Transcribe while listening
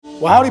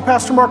Well, howdy,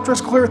 Pastor Mark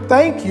Driscoll here.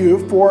 Thank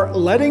you for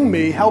letting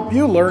me help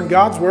you learn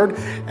God's Word.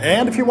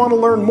 And if you want to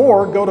learn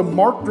more, go to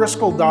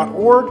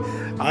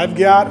markdriscoll.org. I've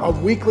got a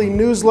weekly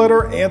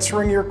newsletter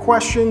answering your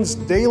questions,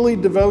 daily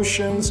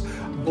devotions,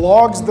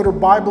 blogs that are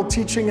Bible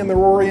teaching and their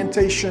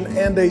orientation,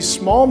 and a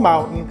small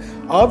mountain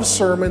of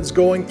sermons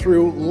going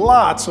through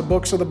lots of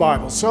books of the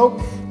Bible. So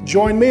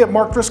join me at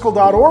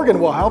markdriscoll.org and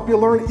we'll help you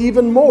learn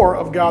even more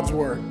of God's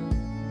Word.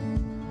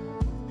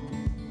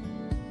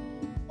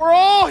 We're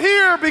all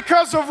here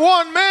because of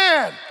one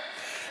man.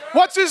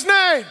 What's his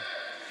name?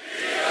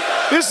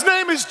 Jesus. His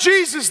name is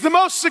Jesus, the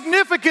most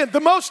significant, the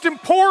most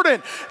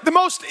important, the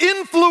most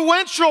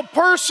influential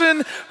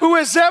person who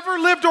has ever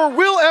lived or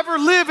will ever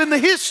live in the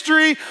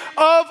history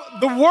of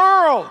the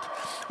world.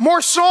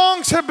 More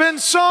songs have been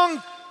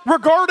sung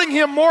regarding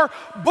him, more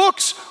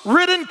books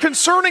written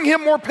concerning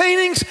him, more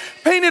paintings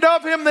painted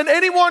of him than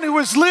anyone who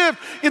has lived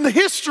in the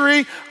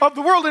history of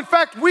the world. In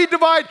fact, we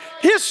divide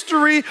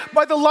history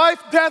by the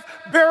life, death,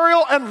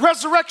 burial, and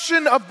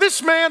resurrection of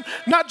this man,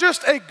 not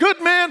just a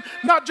good man,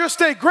 not just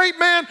a great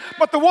man,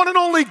 but the one and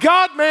only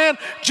God man,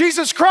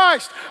 Jesus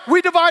Christ.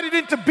 We divide it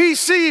into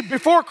BC,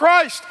 before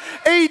Christ,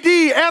 AD,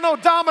 Anno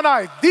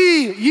Domini,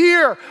 the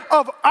year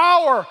of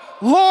our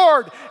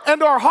Lord,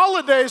 and our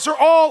holidays are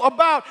all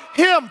about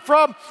Him,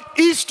 from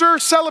Easter,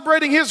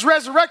 celebrating His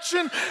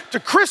resurrection, to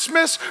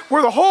Christmas,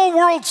 where the whole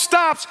world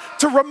stops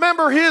to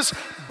remember His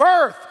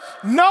birth.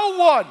 No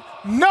one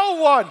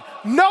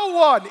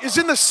is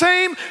in the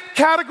same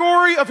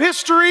category of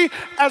history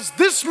as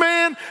this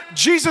man,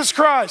 Jesus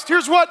Christ.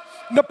 Here's what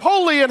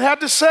Napoleon had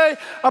to say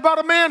about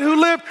a man who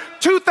lived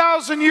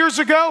 2,000 years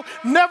ago,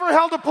 never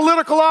held a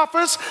political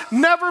office,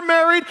 never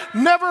married,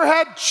 never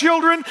had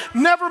children,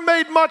 never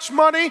made much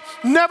money,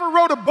 never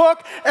wrote a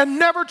book, and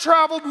never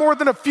traveled more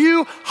than a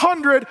few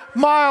hundred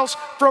miles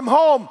from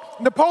home.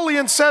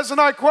 Napoleon says, and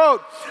I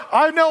quote,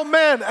 "I know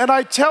men, and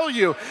I tell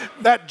you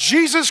that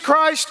Jesus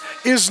Christ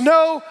is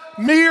no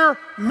mere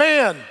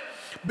man.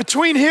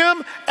 Between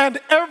him and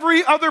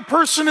every other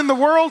person in the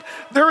world,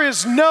 there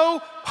is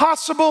no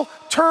possible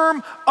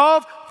term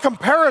of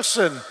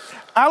comparison.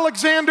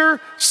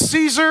 Alexander,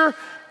 Caesar,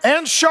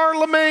 and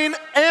Charlemagne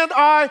and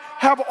I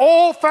have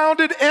all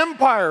founded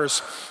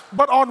empires.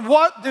 But on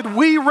what did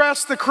we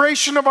rest the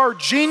creation of our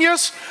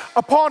genius?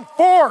 Upon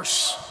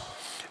force.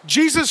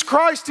 Jesus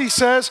Christ," he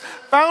says,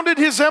 "founded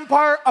his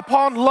empire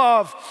upon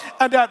love.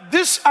 And at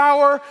this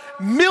hour,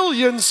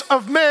 millions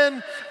of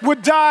men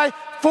would die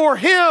for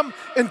him,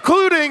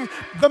 including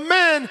the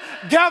men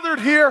gathered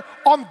here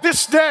on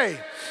this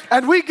day.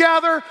 And we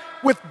gather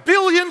with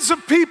billions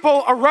of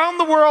people around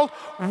the world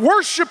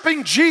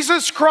worshiping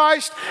Jesus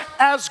Christ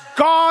as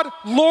God,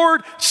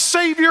 Lord,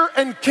 Savior,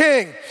 and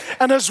King.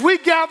 And as we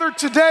gather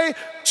today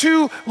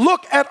to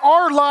look at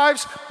our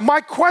lives,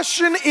 my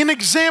question in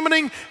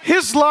examining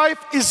his life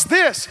is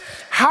this: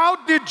 how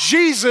did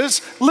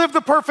Jesus live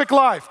the perfect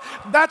life?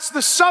 That's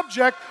the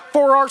subject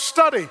for our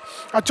study.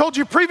 I told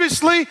you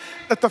previously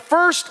that the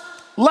first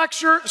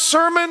lecture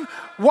sermon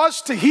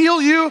was to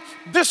heal you.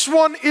 This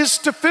one is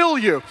to fill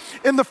you.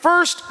 In the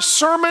first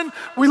sermon,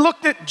 we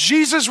looked at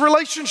Jesus'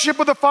 relationship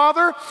with the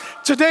Father.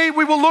 Today,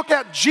 we will look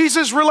at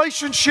Jesus'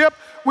 relationship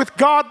with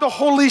God the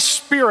Holy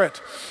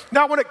Spirit.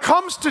 Now, when it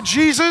comes to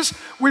Jesus,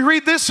 we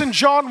read this in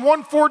John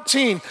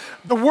 1:14.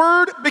 "The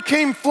Word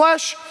became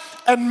flesh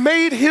and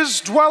made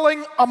his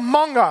dwelling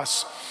among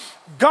us."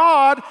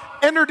 God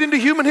entered into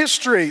human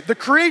history. The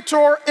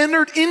Creator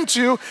entered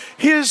into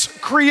his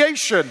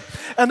creation.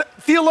 And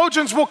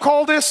theologians will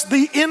call this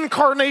the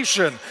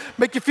incarnation.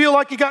 Make you feel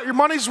like you got your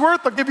money's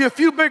worth? I'll give you a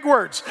few big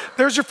words.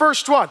 There's your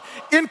first one.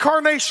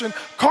 Incarnation.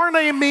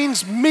 Carne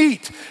means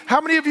meat.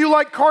 How many of you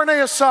like carne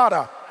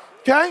asada?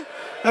 Okay?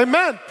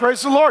 Amen.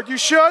 Praise the Lord. You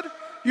should.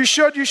 You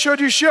should. You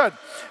should. You should.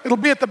 It'll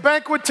be at the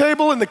banquet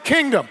table in the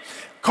kingdom.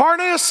 Carne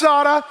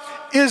asada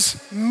is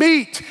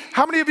meat.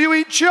 How many of you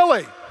eat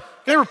chili?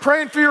 Okay, we're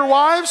praying for your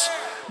wives,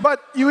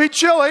 but you eat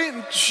chili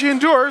and she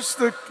endures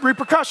the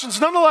repercussions.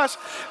 Nonetheless,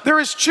 there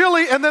is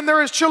chili, and then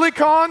there is chili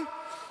con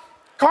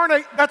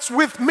carne, that's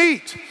with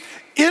meat.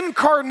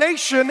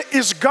 Incarnation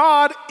is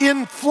God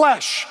in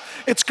flesh.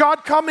 It's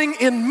God coming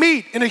in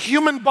meat, in a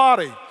human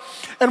body.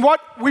 And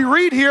what we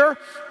read here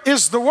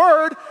is the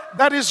Word,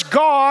 that is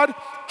God,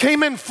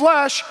 came in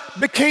flesh,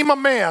 became a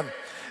man.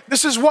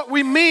 This is what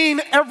we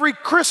mean every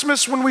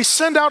Christmas when we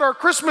send out our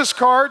Christmas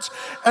cards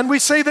and we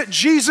say that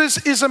Jesus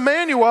is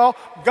Emmanuel,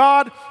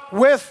 God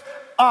with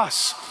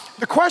us.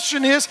 The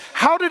question is,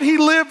 how did he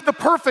live the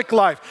perfect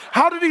life?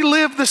 How did he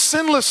live the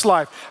sinless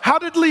life? How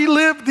did he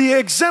live the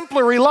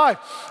exemplary life?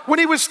 When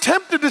he was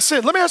tempted to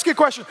sin, let me ask you a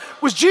question.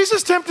 Was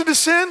Jesus tempted to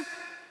sin?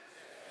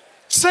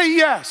 Say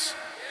yes.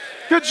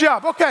 Good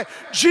job. Okay,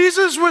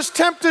 Jesus was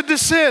tempted to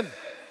sin.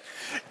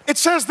 It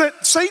says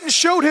that Satan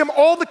showed him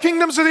all the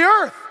kingdoms of the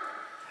earth.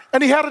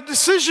 And he had a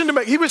decision to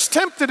make. He was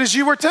tempted as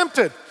you were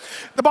tempted.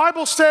 The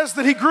Bible says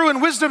that he grew in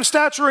wisdom,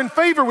 stature, and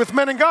favor with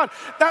men and God.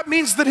 That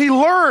means that he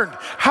learned.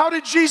 How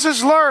did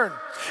Jesus learn?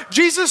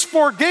 Jesus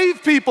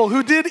forgave people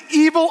who did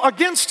evil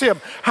against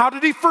him. How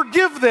did he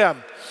forgive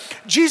them?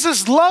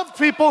 Jesus loved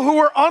people who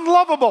were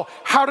unlovable.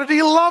 How did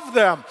he love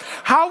them?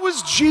 How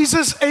was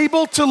Jesus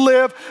able to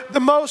live the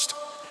most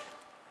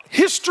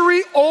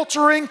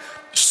history-altering,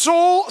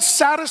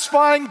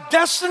 soul-satisfying,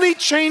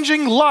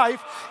 destiny-changing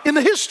life in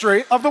the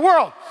history of the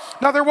world?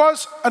 Now, there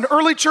was an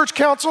early church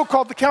council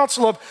called the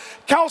Council of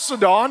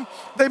Chalcedon.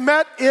 They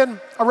met in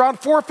around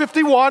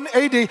 451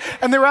 AD,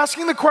 and they were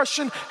asking the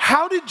question,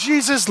 how did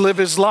Jesus live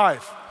his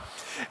life?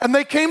 And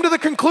they came to the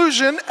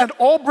conclusion, and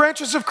all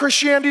branches of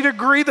Christianity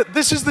agree that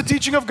this is the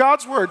teaching of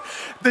God's word,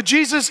 that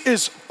Jesus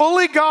is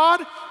fully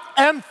God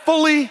and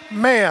fully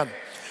man.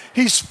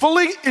 He's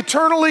fully,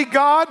 eternally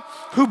God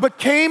who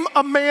became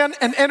a man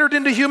and entered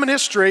into human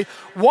history.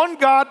 One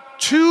God,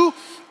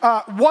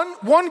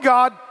 one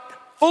God,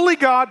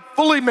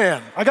 fully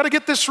man. I got to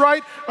get this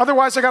right,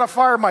 otherwise I got to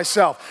fire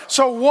myself.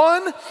 So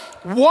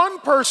one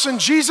person,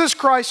 Jesus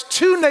Christ,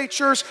 two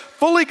natures,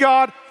 fully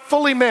God,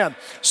 fully man.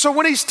 So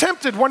when he's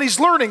tempted, when he's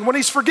learning, when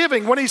he's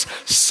forgiving, when he's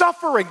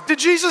suffering, did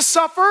Jesus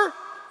suffer?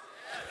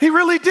 He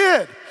really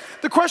did.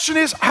 The question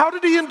is, how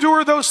did he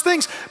endure those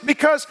things?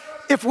 Because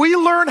if we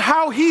learn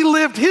how he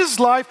lived his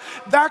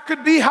life, that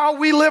could be how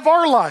we live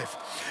our life.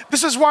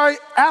 This is why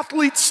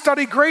athletes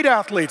study great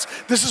athletes.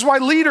 This is why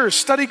leaders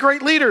study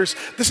great leaders.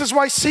 This is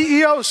why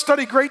CEOs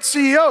study great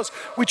CEOs.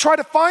 We try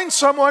to find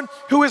someone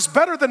who is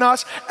better than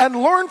us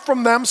and learn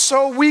from them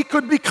so we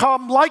could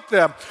become like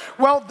them.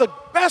 Well, the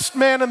best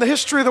man in the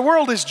history of the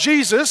world is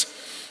Jesus,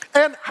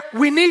 and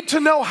we need to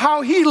know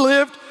how he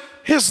lived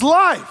his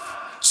life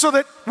so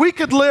that we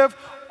could live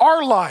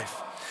our life.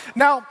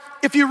 Now,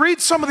 if you read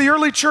some of the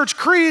early church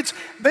creeds,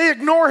 they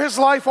ignore his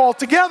life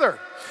altogether.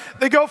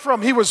 They go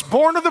from he was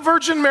born of the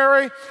Virgin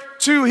Mary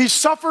to he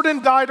suffered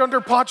and died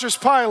under Pontius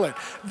Pilate.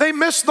 They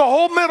miss the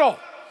whole middle.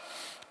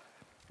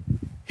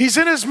 He's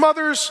in his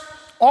mother's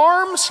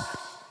arms,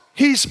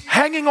 he's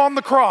hanging on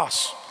the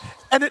cross,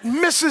 and it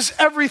misses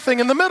everything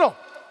in the middle.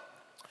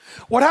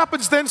 What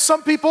happens then,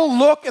 some people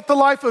look at the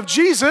life of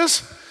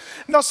Jesus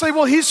and they'll say,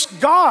 well, he's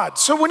God.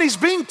 So when he's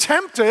being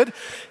tempted,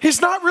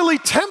 he's not really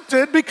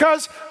tempted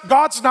because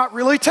God's not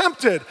really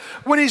tempted.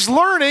 When he's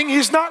learning,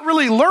 he's not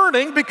really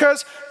learning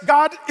because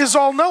God is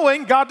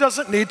all-knowing. God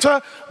doesn't need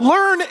to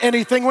learn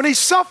anything. When he's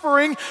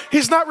suffering,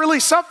 he's not really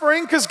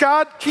suffering because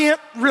God can't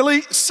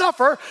really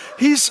suffer.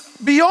 He's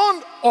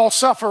beyond all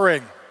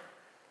suffering.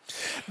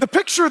 The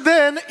picture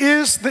then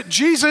is that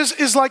Jesus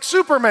is like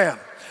Superman.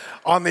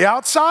 On the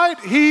outside,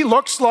 he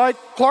looks like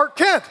Clark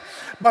Kent,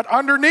 but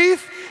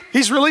underneath,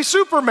 he's really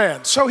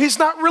Superman. So he's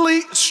not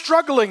really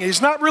struggling.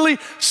 He's not really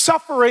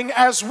suffering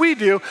as we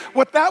do.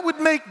 What that would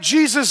make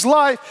Jesus'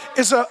 life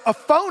is a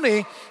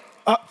phony,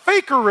 a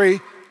fakery,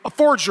 a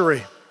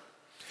forgery.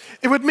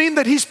 It would mean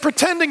that he's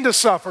pretending to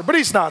suffer, but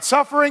he's not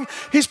suffering.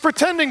 He's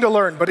pretending to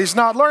learn, but he's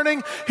not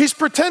learning. He's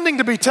pretending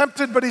to be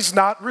tempted, but he's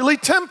not really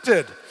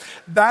tempted.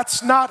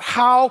 That's not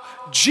how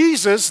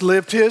Jesus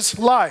lived his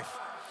life.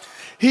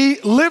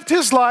 He lived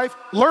his life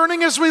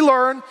learning as we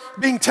learn,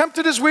 being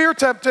tempted as we are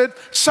tempted,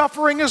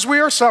 suffering as we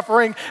are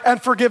suffering,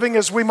 and forgiving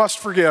as we must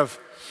forgive.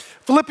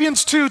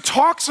 Philippians 2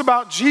 talks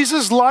about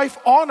Jesus' life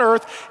on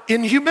earth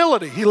in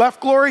humility. He left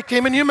glory,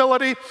 came in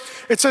humility.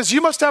 It says, you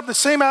must have the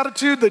same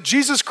attitude that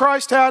Jesus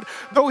Christ had.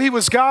 Though he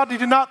was God, he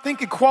did not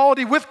think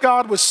equality with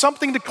God was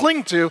something to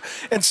cling to.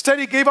 Instead,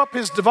 he gave up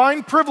his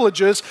divine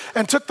privileges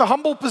and took the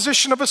humble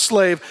position of a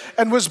slave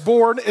and was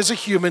born as a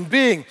human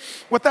being.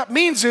 What that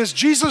means is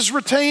Jesus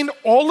retained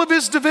all of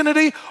his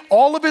divinity,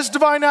 all of his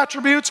divine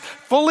attributes,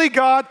 fully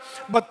God,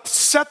 but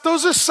set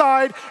those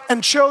aside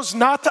and chose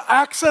not to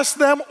access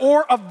them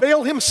or avail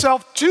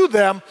himself to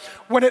them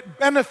when it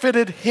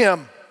benefited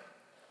him.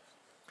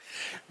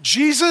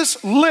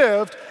 Jesus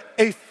lived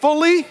a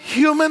fully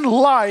human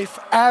life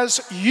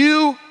as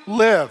you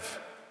live.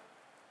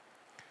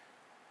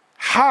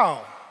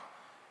 How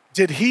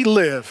did he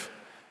live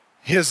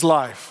his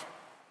life?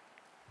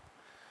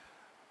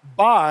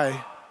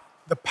 By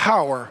the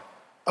power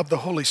of the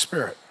Holy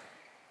Spirit.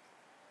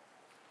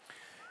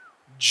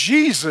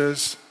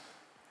 Jesus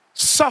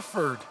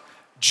suffered.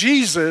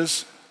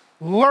 Jesus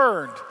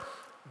learned.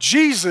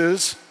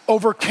 Jesus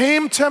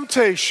overcame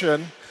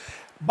temptation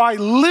by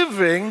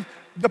living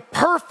the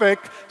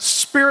perfect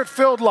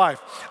Spirit-filled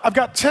life. I've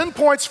got 10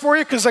 points for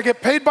you because I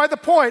get paid by the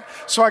point,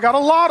 so I got a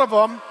lot of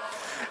them.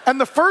 And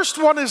the first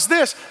one is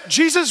this: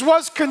 Jesus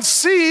was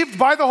conceived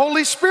by the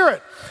Holy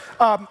Spirit.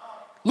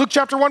 Luke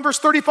chapter 1, verse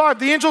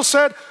 35, the angel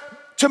said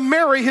to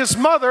Mary, his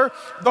mother,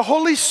 the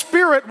Holy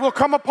Spirit will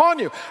come upon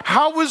you.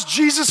 How was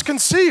Jesus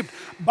conceived?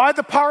 By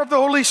the power of the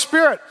Holy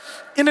Spirit.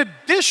 In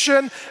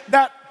addition,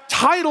 that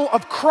title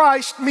of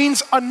Christ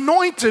means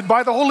anointed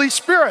by the Holy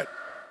Spirit.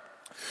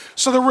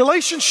 So the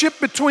relationship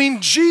between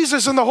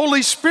Jesus and the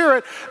Holy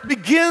Spirit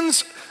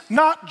begins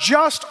not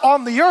just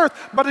on the earth,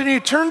 but in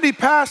eternity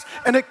past,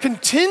 and it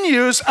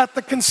continues at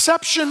the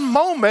conception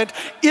moment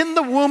in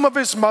the womb of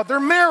his mother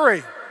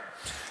Mary.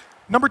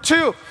 Number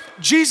two,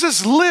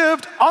 Jesus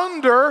lived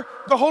under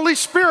the Holy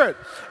Spirit.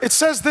 It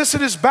says this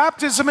at his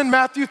baptism in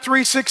Matthew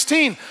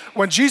 3:16.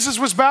 When Jesus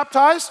was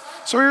baptized,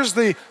 so here's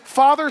the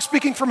Father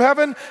speaking from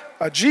heaven,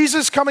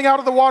 Jesus coming out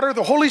of the water,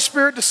 the Holy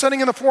Spirit descending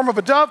in the form of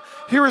a dove.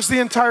 Here is the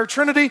entire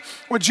Trinity.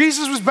 When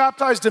Jesus was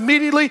baptized,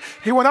 immediately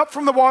he went up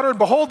from the water, and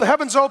behold, the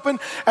heavens opened,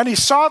 and he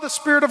saw the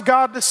Spirit of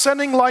God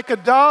descending like a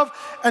dove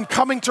and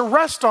coming to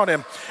rest on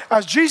him.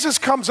 As Jesus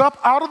comes up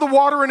out of the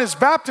water in his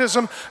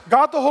baptism,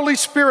 God the Holy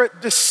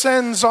Spirit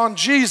descends on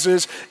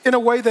Jesus in a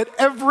way that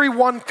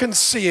everyone can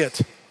see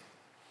it.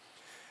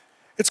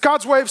 It's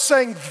God's way of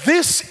saying,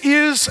 this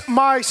is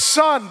my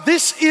son,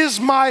 this is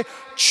my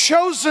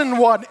chosen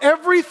one.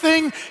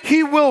 Everything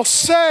he will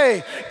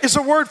say is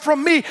a word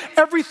from me.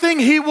 Everything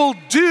he will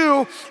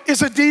do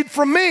is a deed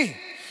from me.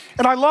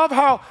 And I love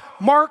how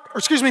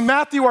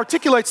Matthew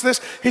articulates this.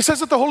 He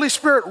says that the Holy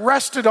Spirit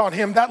rested on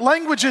him. That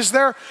language is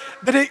there,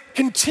 that it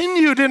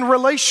continued in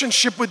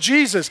relationship with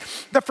Jesus.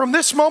 That from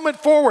this moment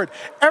forward,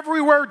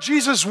 everywhere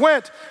Jesus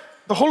went,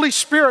 the Holy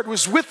Spirit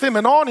was with him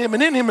and on him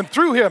and in him and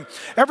through him.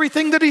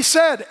 Everything that he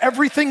said,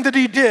 everything that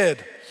he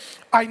did.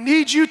 I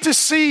need you to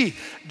see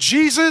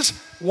Jesus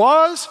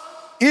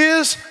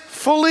is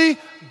fully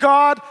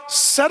God,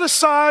 set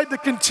aside the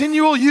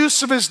continual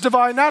use of his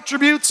divine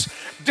attributes,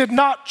 did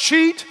not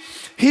cheat.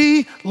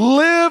 He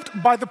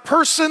lived by the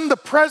person, the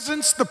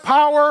presence, the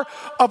power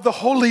of the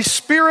Holy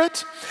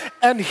Spirit,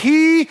 and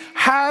he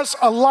has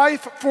a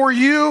life for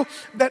you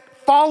that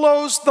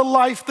follows the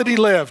life that he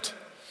lived.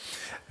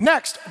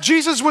 Next,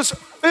 Jesus was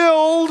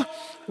filled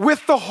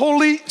with the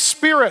Holy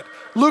Spirit.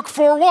 Luke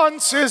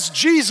 4:1 says,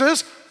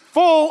 Jesus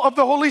full of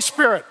the Holy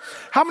Spirit.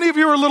 How many of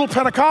you are a little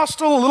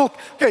Pentecostal,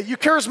 okay, you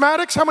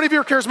charismatics? How many of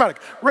you are charismatic?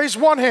 Raise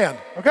one hand,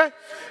 okay?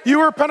 You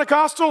are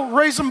Pentecostal,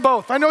 raise them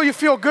both. I know you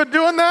feel good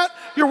doing that.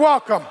 You're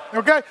welcome,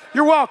 okay?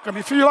 You're welcome.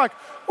 You feel like,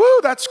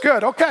 woo, that's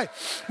good, okay.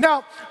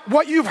 Now,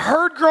 what you've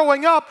heard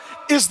growing up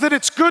is that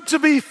it's good to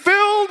be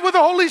filled with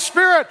the Holy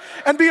Spirit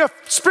and be a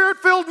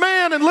Spirit-filled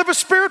man and live a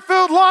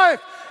Spirit-filled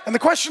life. And the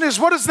question is,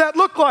 what does that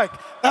look like?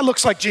 That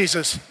looks like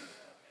Jesus.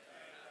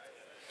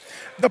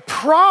 The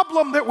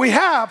problem that we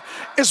have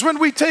is when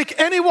we take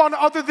anyone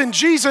other than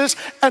Jesus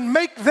and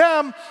make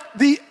them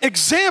the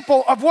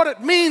example of what it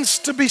means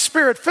to be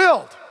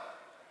Spirit-filled.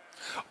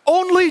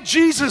 Only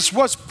Jesus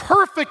was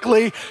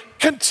perfectly,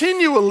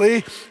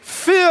 continually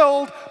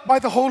filled by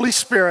the Holy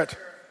Spirit.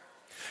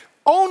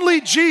 Only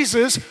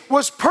Jesus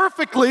was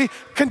perfectly,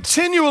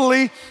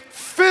 continually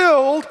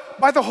filled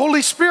by the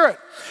Holy Spirit.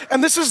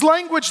 And this is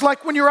language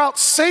like when you're out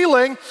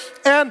sailing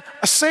and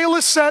a sail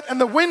is set and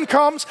the wind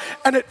comes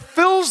and it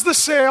fills the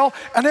sail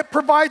and it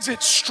provides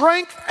it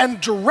strength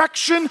and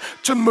direction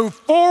to move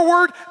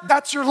forward.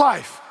 That's your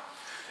life.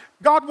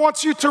 God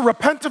wants you to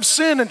repent of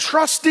sin and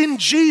trust in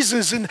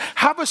Jesus and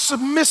have a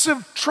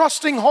submissive,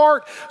 trusting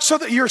heart so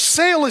that your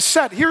sail is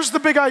set. Here's the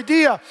big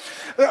idea.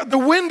 The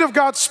wind of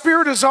God's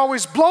Spirit is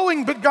always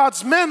blowing, but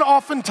God's men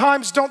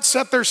oftentimes don't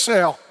set their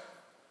sail.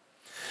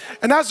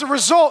 And as a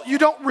result, you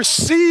don't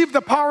receive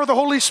the power of the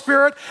Holy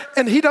Spirit,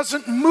 and he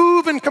doesn't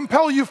move and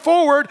compel you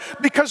forward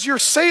because your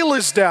sail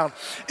is down.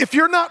 If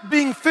you're not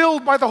being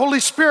filled by the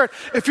Holy Spirit,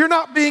 if you're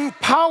not being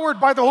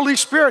powered by the Holy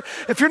Spirit,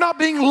 if you're not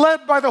being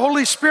led by the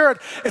Holy Spirit,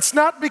 it's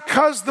not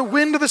because the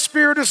wind of the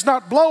Spirit is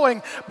not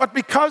blowing, but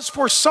because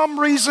for some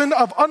reason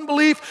of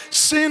unbelief,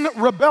 sin,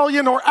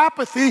 rebellion, or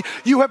apathy,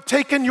 you have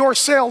taken your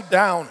sail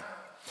down.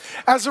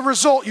 As a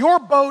result, your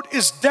boat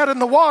is dead in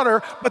the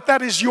water, but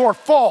that is your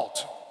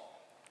fault.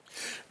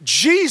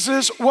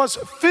 Jesus was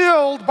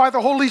filled by the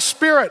Holy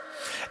Spirit.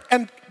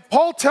 And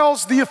Paul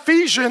tells the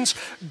Ephesians,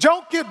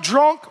 don't get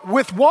drunk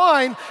with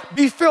wine,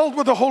 be filled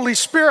with the Holy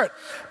Spirit.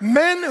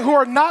 Men who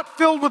are not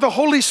filled with the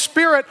Holy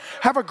Spirit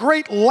have a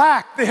great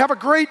lack. They have a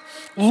great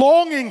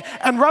longing.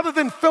 And rather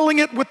than filling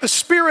it with the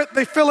Spirit,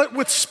 they fill it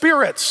with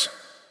spirits.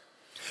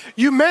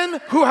 You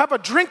men who have a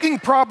drinking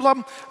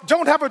problem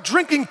don't have a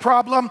drinking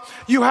problem.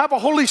 You have a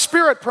Holy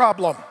Spirit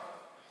problem.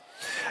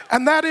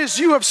 And that is,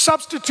 you have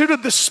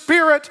substituted the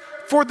Spirit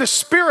for the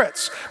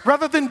spirits.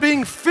 Rather than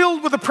being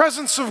filled with the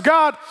presence of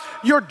God,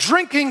 you're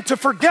drinking to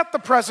forget the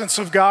presence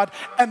of God,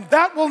 and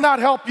that will not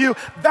help you,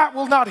 that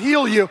will not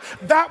heal you,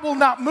 that will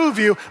not move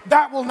you,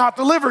 that will not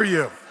deliver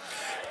you.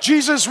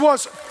 Jesus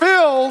was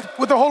filled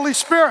with the Holy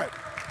Spirit.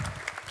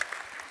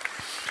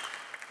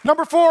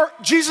 Number 4,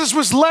 Jesus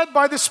was led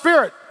by the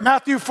Spirit.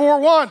 Matthew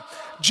 4:1.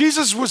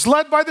 Jesus was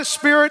led by the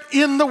Spirit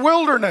in the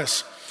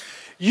wilderness.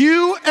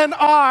 You and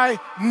I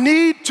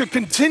need to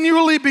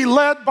continually be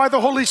led by the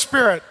Holy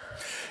Spirit.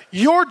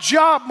 Your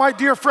job, my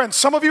dear friends,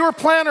 some of you are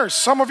planners,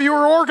 some of you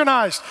are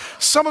organized,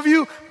 some of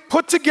you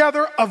put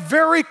together a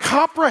very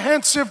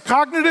comprehensive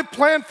cognitive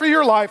plan for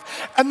your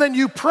life, and then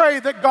you pray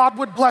that God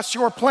would bless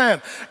your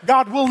plan.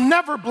 God will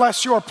never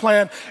bless your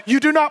plan. You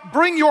do not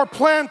bring your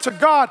plan to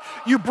God,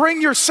 you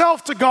bring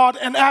yourself to God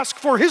and ask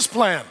for his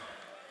plan.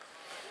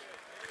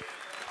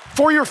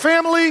 For your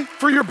family,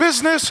 for your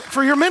business,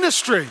 for your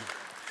ministry.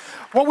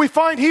 What we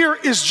find here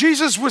is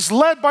Jesus was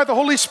led by the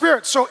Holy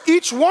Spirit. So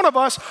each one of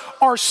us,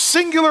 our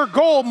singular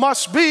goal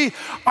must be,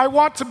 I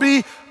want to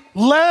be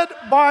led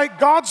by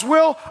God's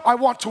will. I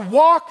want to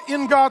walk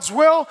in God's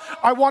will.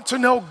 I want to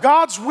know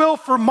God's will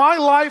for my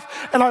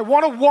life, and I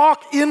want to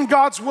walk in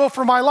God's will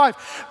for my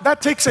life.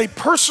 That takes a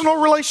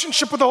personal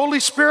relationship with the Holy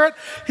Spirit.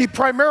 He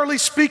primarily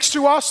speaks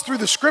to us through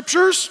the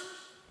scriptures.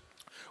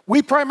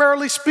 We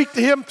primarily speak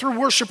to him through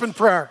worship and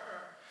prayer.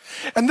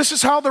 And this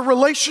is how the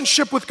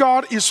relationship with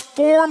God is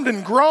formed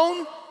and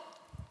grown,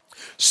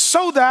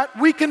 so that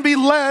we can be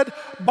led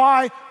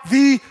by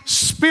the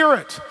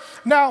Spirit.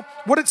 Now,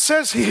 what it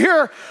says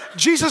here,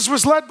 Jesus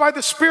was led by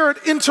the Spirit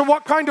into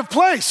what kind of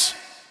place?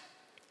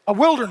 A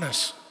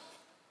wilderness.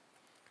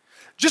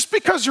 Just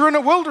because you're in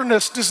a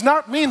wilderness does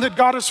not mean that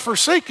God has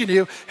forsaken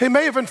you. He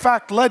may have in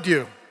fact led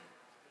you.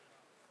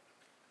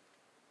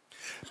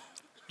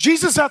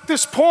 Jesus at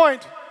this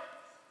point,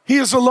 he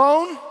is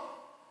alone,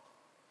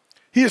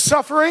 he is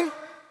suffering,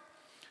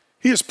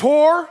 he is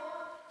poor,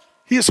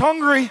 he is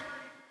hungry,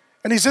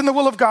 and he's in the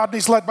will of God, and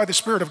he's led by the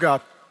Spirit of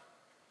God.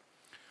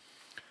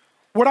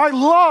 What I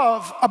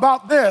love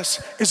about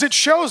this is it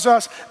shows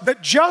us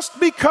that just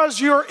because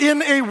you're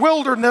in a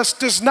wilderness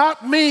does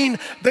not mean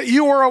that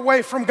you are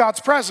away from God's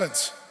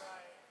presence.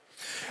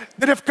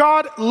 That if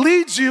God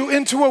leads you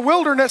into a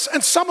wilderness,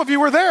 and some of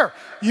you were there,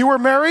 you were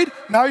married,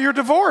 now you're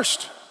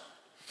divorced.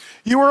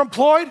 You were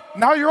employed,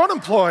 now you're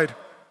unemployed.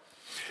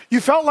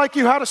 You felt like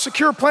you had a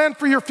secure plan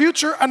for your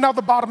future, and now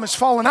the bottom has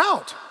fallen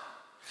out.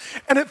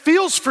 And it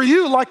feels for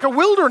you like a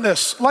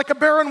wilderness, like a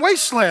barren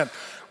wasteland.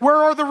 Where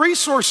are the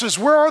resources?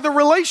 Where are the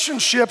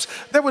relationships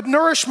that would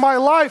nourish my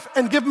life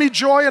and give me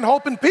joy and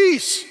hope and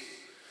peace?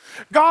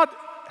 God,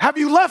 have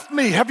you left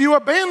me? Have you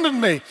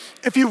abandoned me?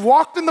 If you've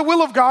walked in the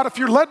will of God, if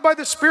you're led by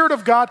the Spirit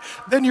of God,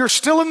 then you're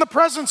still in the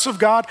presence of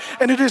God,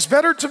 and it is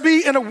better to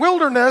be in a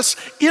wilderness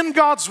in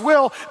God's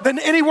will than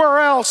anywhere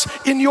else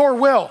in your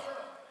will.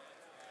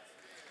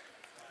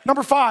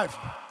 Number 5.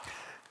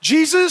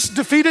 Jesus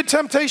defeated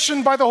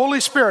temptation by the Holy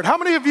Spirit. How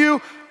many of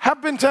you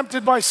have been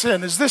tempted by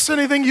sin? Is this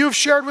anything you've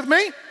shared with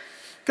me?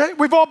 Okay,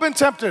 we've all been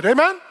tempted,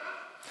 amen?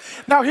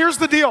 Now here's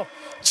the deal.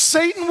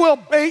 Satan will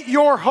bait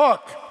your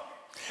hook.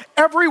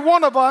 Every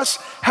one of us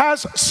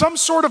has some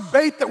sort of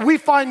bait that we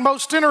find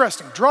most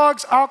interesting.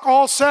 Drugs,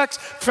 alcohol, sex,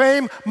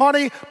 fame,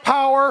 money,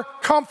 power,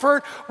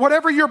 comfort,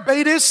 whatever your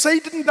bait is,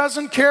 Satan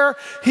doesn't care.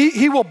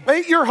 He will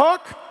bait your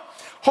hook,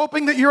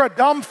 hoping that you're a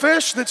dumb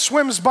fish that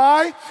swims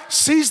by,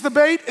 sees the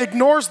bait,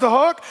 ignores the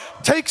hook,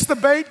 takes the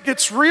bait,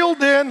 gets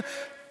reeled in,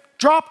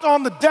 dropped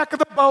on the deck of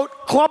the boat,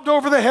 clubbed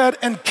over the head,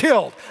 and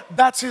killed.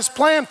 That's his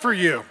plan for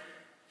you.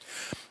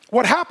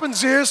 What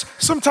happens is,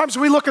 sometimes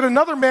we look at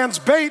another man's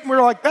bait and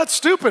we're like, that's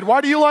stupid, why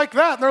do you like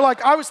that? And they're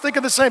like, I was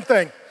thinking the same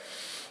thing.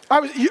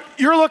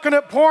 You're looking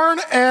at porn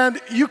and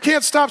you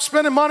can't stop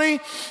spending money,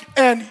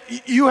 and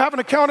you have an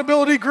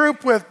accountability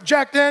group with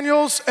Jack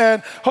Daniels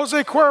and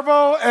Jose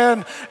Cuervo,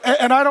 and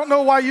I don't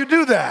know why you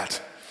do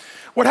that.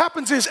 What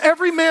happens is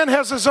every man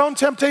has his own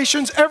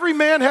temptations, every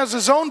man has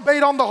his own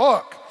bait on the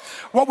hook.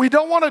 What we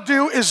don't want to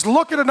do is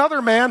look at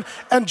another man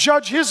and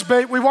judge his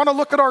bait. We want to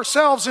look at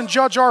ourselves and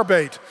judge our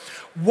bait.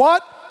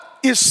 What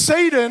is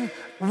Satan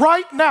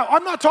right now?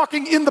 I'm not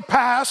talking in the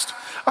past.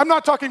 I'm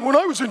not talking when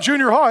I was in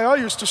junior high, I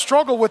used to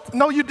struggle with,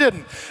 no, you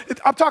didn't.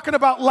 I'm talking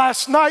about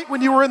last night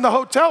when you were in the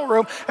hotel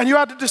room and you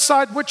had to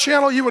decide what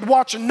channel you would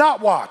watch and not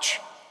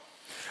watch.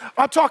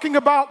 I'm talking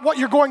about what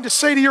you're going to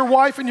say to your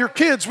wife and your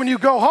kids when you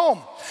go home.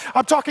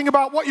 I'm talking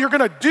about what you're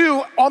going to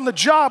do on the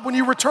job when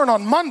you return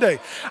on Monday.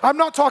 I'm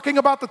not talking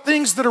about the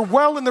things that are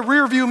well in the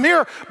rearview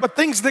mirror, but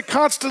things that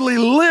constantly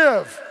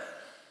live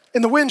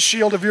in the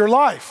windshield of your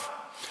life.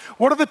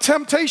 What are the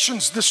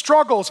temptations, the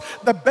struggles,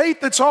 the bait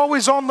that's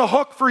always on the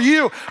hook for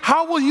you?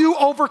 How will you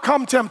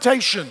overcome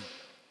temptation?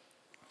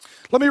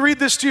 Let me read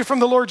this to you from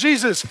the Lord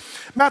Jesus.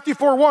 Matthew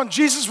 4:1,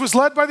 Jesus was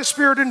led by the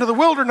Spirit into the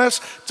wilderness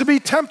to be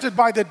tempted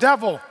by the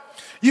devil.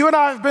 You and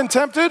I have been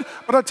tempted,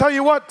 but I'll tell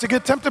you what, to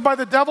get tempted by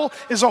the devil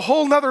is a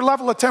whole nother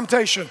level of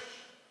temptation.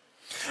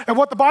 And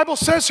what the Bible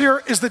says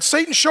here is that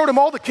Satan showed him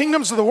all the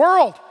kingdoms of the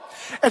world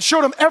and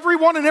showed him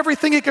everyone and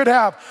everything he could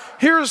have.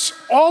 Here's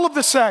all of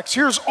the sex,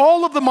 here's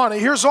all of the money,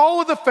 here's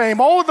all of the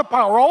fame, all of the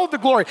power, all of the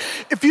glory.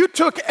 If you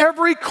took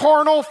every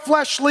carnal,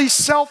 fleshly,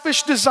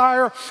 selfish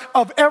desire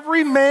of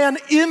every man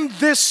in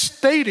this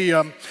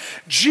stadium,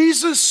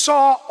 Jesus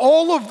saw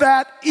all of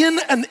that in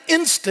an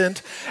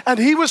instant, and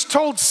he was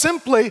told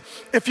simply,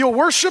 if you'll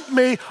worship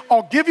me,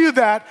 I'll give you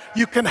that.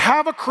 You can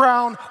have a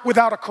crown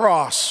without a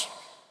cross.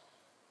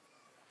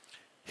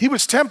 He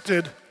was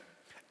tempted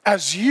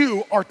as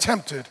you are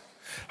tempted.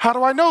 How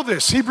do I know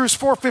this? Hebrews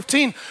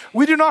 4:15,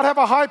 we do not have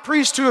a high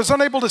priest who is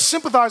unable to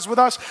sympathize with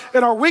us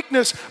in our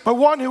weakness, but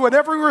one who in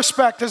every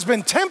respect has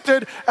been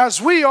tempted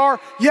as we are,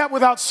 yet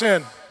without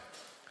sin.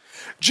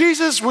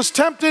 Jesus was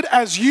tempted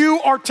as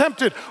you are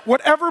tempted.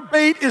 Whatever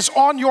bait is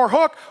on your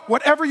hook,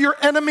 whatever your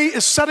enemy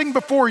is setting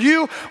before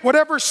you,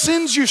 whatever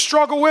sins you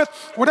struggle with,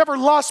 whatever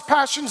lust,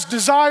 passions,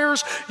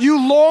 desires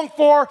you long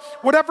for,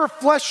 whatever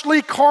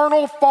fleshly,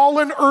 carnal,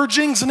 fallen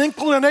urgings and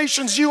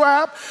inclinations you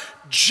have,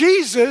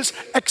 Jesus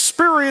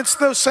experienced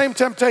those same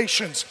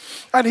temptations.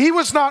 And he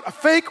was not a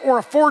fake or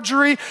a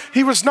forgery.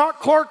 He was not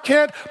Clark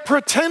Kent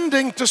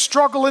pretending to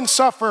struggle and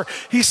suffer.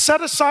 He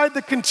set aside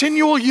the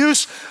continual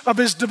use of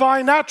his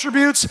divine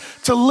attributes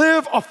to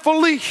live a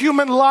fully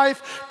human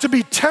life, to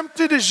be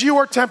tempted as you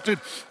are tempted.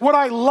 What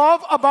I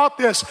love about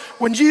this,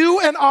 when you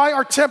and I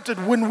are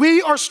tempted, when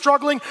we are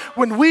struggling,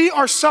 when we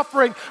are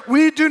suffering,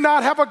 we do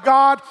not have a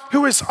God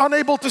who is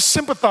unable to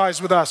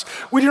sympathize with us.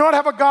 We do not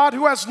have a God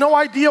who has no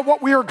idea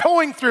what we are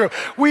going through.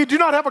 We do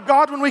not have a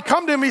God when we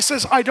come to him, he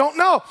says, I don't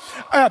know.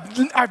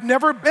 I've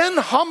never been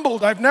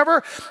humbled. I've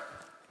never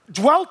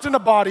dwelt in a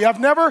body. I've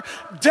never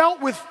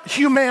dealt with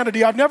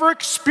humanity. I've never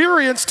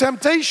experienced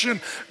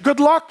temptation. Good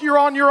luck, you're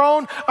on your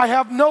own. I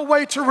have no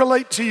way to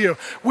relate to you.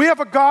 We have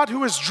a God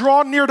who is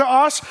drawn near to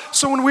us,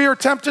 so when we are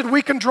tempted,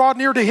 we can draw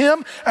near to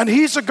him, and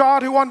he's a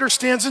God who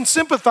understands and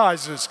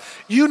sympathizes.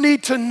 You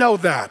need to know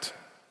that.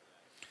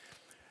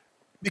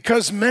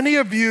 Because many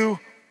of you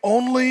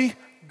only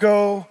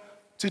go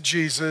to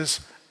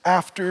Jesus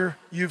after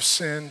you've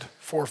sinned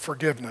for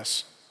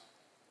forgiveness.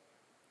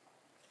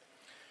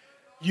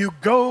 You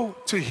go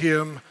to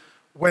him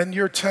when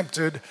you're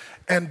tempted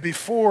and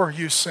before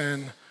you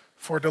sin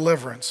for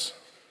deliverance.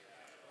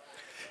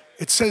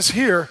 It says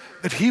here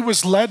that he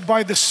was led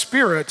by the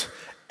Spirit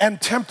and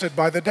tempted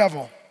by the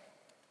devil.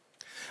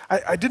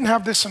 I didn't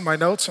have this in my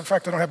notes. In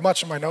fact, I don't have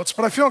much in my notes,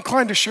 but I feel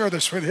inclined to share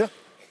this with you.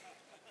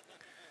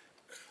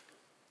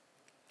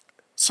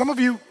 Some of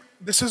you,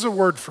 this is a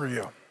word for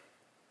you.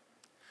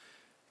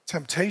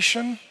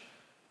 Temptation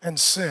and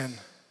sin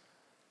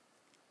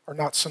are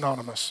not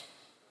synonymous.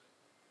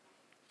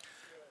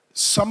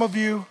 Some of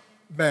you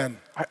men,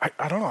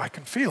 I don't know, I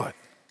can feel it.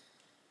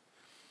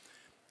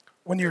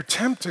 When you're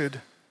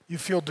tempted, you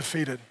feel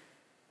defeated.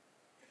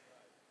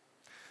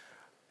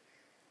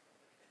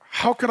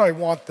 How could I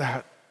want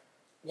that?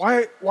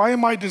 Why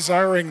am I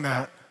desiring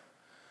that?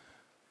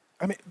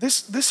 I mean,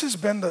 this has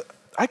been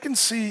I can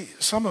see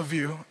some of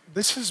you,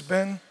 this has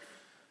been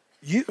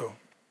you.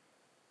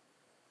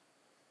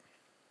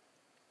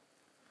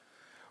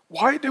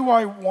 Why do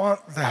I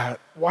want that?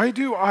 Why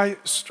do I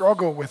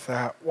struggle with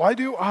that? Why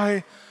do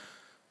I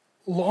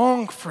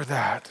long for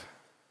that?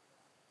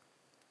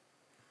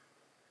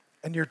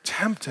 And you're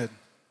tempted.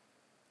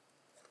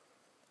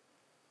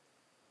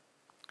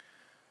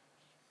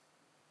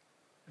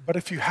 But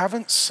if you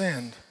haven't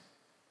sinned,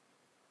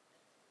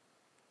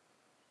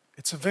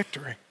 it's a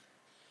victory.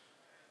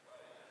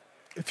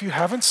 If you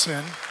haven't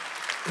sinned,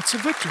 it's a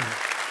victory.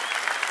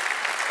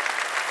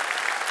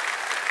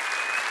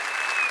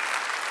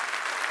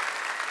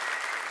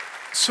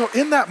 So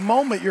in that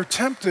moment you're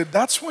tempted,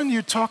 that's when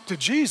you talk to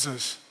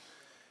Jesus.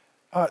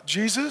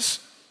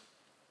 Jesus,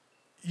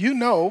 you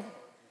know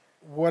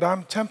what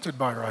I'm tempted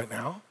by right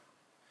now,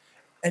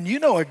 and you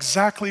know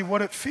exactly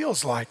what it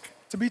feels like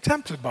to be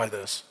tempted by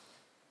this.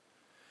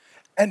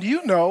 And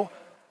you know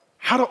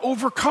how to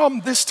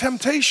overcome this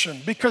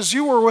temptation because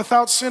you were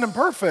without sin and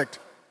perfect.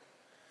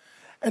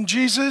 And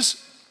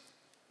Jesus,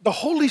 the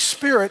Holy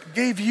Spirit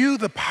gave you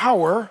the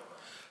power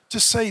to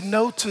say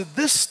no to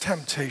this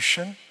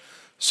temptation.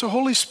 So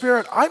Holy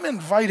Spirit, I'm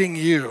inviting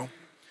you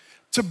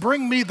to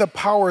bring me the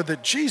power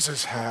that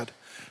Jesus had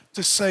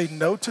to say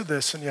no to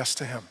this and yes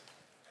to him.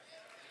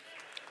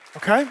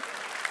 Okay?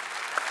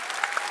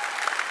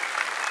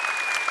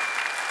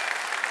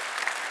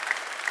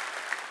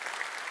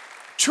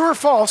 True or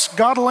false,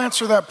 God will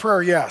answer that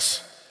prayer,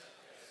 yes.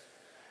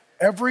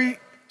 Every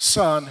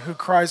son who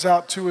cries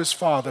out to his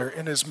father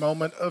in his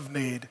moment of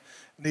need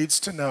needs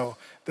to know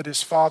that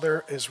his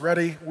father is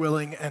ready,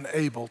 willing, and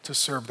able to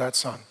serve that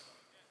son.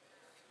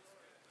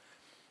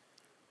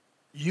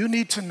 You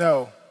need to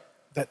know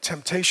that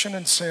temptation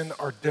and sin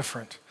are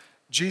different.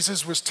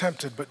 Jesus was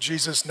tempted, but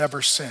Jesus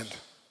never sinned.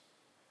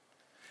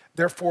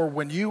 Therefore,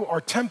 when you are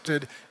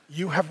tempted,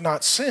 you have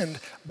not sinned,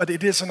 but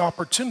it is an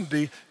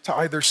opportunity to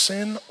either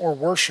sin or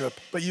worship,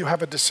 but you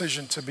have a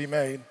decision to be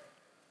made.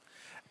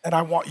 And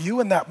I want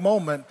you in that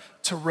moment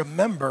to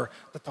remember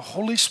that the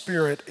Holy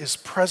Spirit is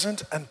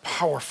present and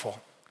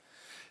powerful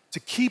to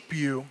keep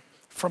you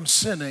from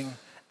sinning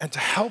and to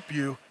help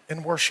you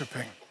in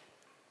worshiping.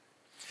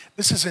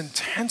 This is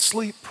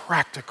intensely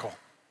practical.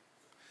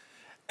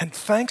 And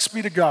thanks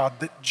be to God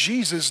that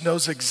Jesus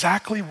knows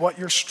exactly what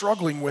you're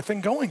struggling with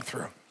and going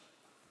through.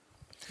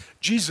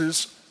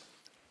 Jesus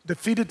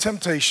defeated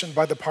temptation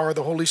by the power of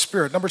the Holy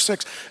Spirit. Number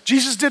 6,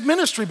 Jesus did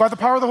ministry by the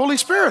power of the Holy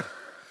Spirit.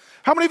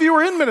 How many of you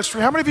are in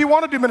ministry? How many of you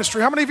want to do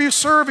ministry? How many of you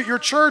serve at your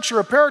church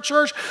or a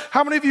parachurch?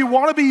 How many of you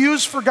want to be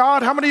used for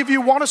God? How many of you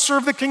want to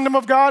serve the kingdom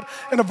of God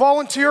in a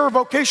volunteer or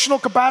vocational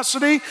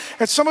capacity?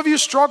 And some of you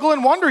struggle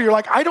and wonder. You're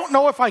like, I don't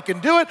know if I can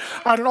do it.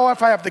 I don't know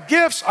if I have the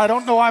gifts. I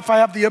don't know if I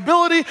have the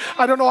ability.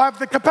 I don't know if I have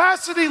the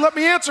capacity. Let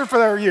me answer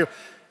for you.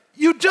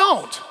 You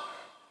don't.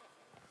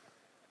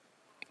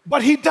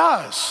 But he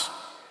does.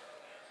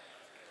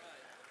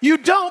 You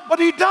don't, but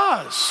he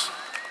does.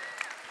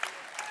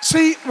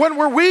 See, when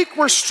we're weak,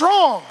 we're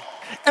strong.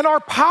 And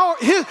our power,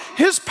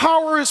 his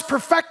power is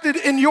perfected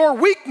in your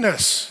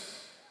weakness.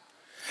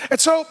 And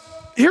so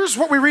here's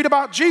what we read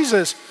about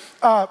Jesus.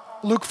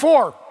 Luke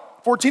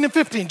 4:14 and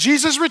 15.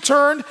 Jesus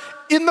returned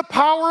in the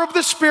power of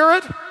the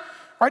Spirit.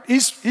 Right?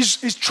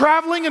 He's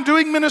traveling and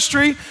doing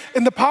ministry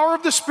in the power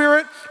of the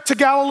Spirit to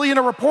Galilee, and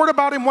a report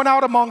about him went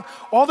out among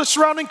all the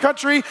surrounding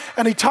country,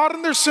 and he taught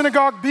in their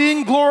synagogue,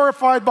 being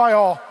glorified by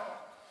all.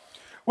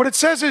 What it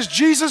says is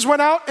Jesus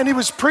went out and he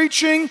was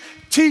preaching,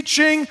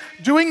 teaching,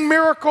 doing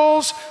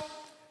miracles.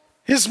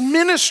 His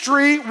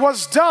ministry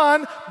was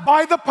done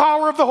by the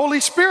power of the Holy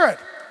Spirit.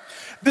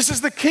 This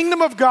is the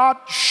kingdom of God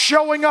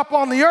showing up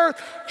on the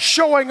earth,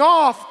 showing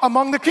off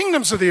among the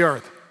kingdoms of the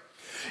earth.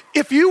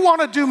 If you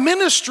want to do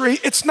ministry,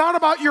 it's not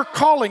about your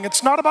calling.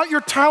 It's not about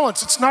your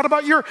talents. It's not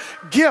about your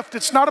gift.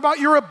 It's not about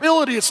your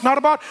ability. It's not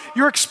about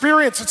your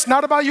experience. It's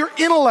not about your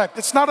intellect.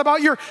 It's not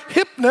about your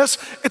hipness.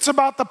 It's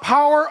about the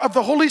power of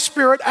the Holy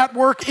Spirit at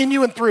work in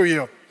you and through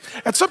you.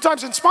 And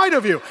sometimes in spite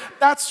of you.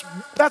 That's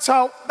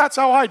how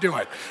I do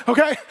it,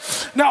 okay?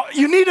 Now,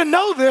 you need to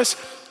know this,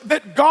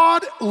 that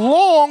God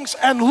longs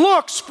and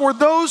looks for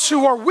those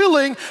who are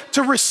willing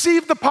to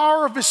receive the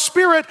power of His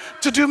Spirit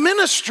to do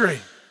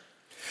ministry.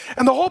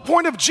 And the whole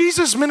point of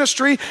Jesus'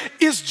 ministry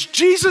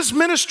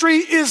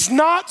is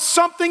not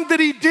something that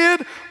He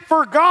did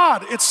for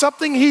God. It's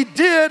something He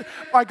did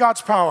by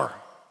God's power.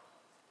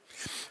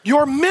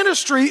 Your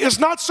ministry is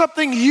not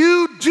something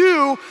you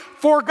do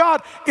for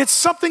God. It's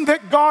something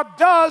that God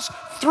does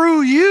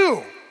through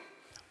you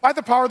by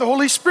the power of the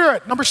Holy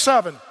Spirit. Number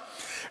 7,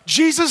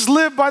 Jesus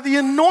lived by the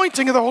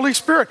anointing of the Holy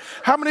Spirit.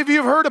 How many of you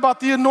have heard about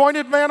the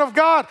anointed man of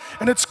God?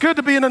 And it's good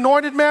to be an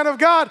anointed man of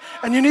God,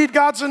 and you need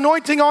God's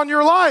anointing on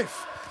your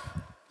life.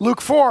 Luke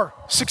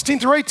 4:16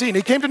 through 18.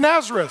 He came to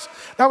Nazareth.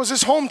 That was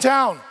his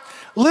hometown.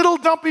 Little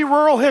dumpy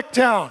rural hick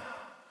town.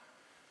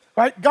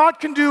 Right? God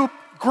can do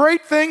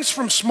great things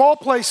from small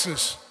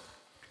places.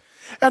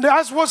 And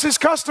as was his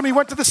custom, he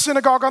went to the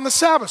synagogue on the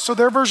Sabbath, so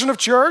their version of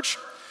church,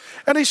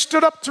 and he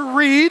stood up to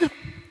read.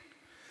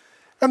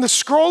 And the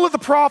scroll of the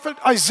prophet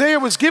Isaiah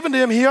was given to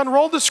him. He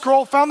unrolled the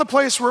scroll, found the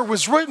place where it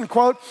was written,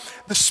 quote,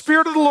 "The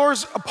Spirit of the Lord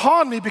is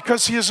upon me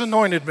because He has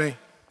anointed me."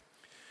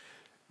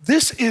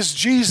 This is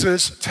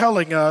Jesus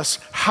telling us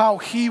how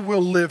He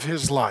will live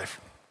His life.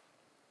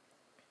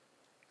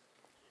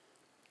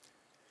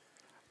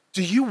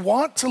 Do you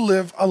want to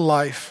live a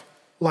life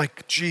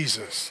like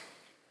Jesus?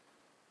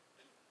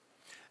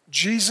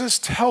 Jesus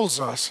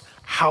tells us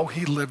how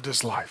He lived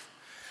His life.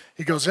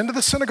 He goes into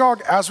the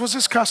synagogue, as was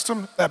his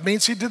custom. That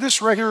means he did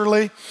this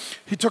regularly.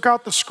 He took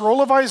out the scroll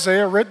of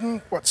Isaiah,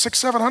 written,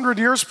 600-700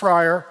 years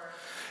prior.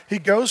 He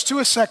goes to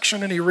a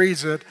section and he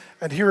reads it,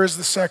 and here is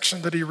the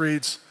section that he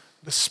reads.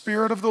 The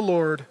Spirit of the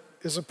Lord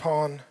is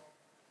upon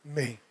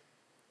me.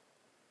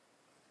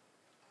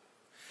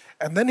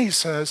 And then he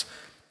says,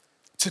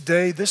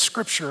 today this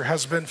scripture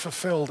has been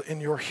fulfilled in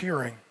your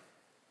hearing.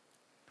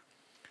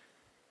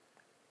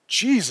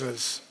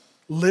 Jesus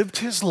lived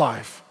his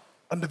life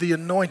under the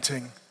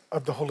anointing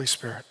of the Holy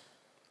Spirit.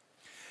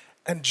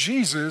 And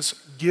Jesus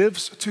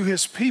gives to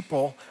his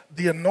people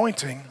the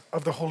anointing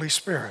of the Holy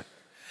Spirit.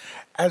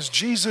 As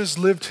Jesus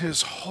lived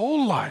his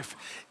whole life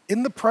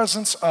in the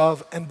presence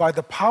of and by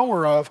the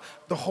power of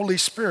the Holy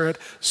Spirit,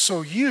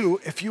 so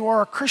you, if you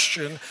are a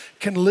Christian,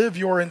 can live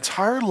your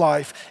entire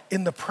life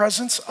in the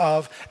presence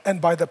of and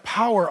by the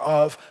power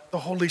of the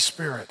Holy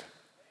Spirit.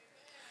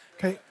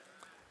 Okay,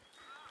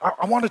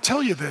 I want to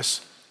tell you this.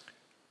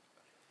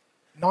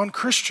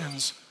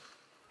 Non-Christians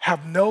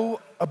have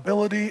no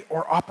ability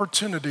or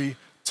opportunity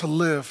to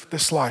live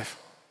this life.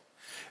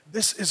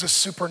 This is a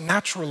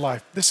supernatural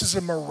life. This is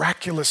a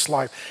miraculous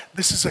life.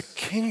 This is a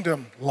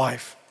kingdom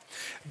life.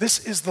 This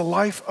is the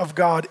life of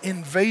God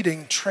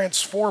invading,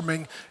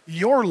 transforming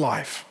your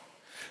life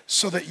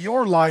so that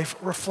your life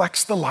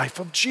reflects the life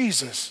of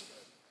Jesus.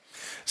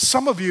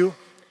 Some of you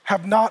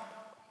have not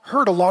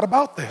heard a lot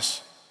about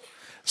this.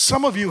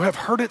 Some of you have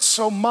heard it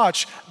so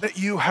much that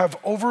you have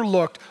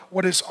overlooked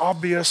what is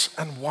obvious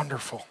and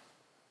wonderful.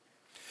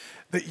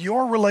 That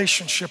your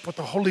relationship with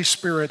the Holy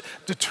Spirit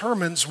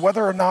determines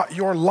whether or not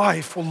your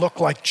life will look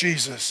like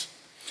Jesus.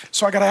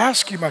 So I got to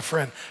ask you, my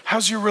friend,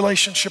 how's your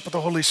relationship with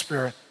the Holy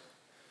Spirit?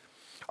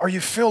 Are you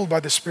filled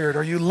by the Spirit?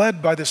 Are you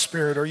led by the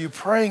Spirit? Are you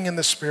praying in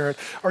the Spirit?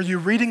 Are you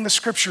reading the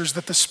scriptures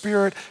that the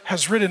Spirit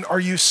has written?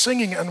 Are you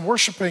singing and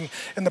worshiping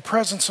in the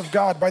presence of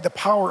God by the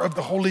power of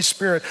the Holy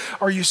Spirit?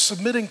 Are you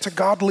submitting to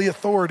godly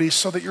authority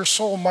so that your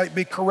soul might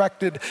be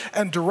corrected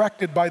and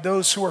directed by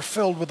those who are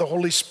filled with the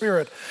Holy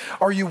Spirit?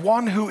 Are you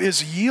one who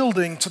is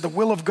yielding to the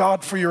will of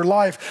God for your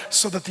life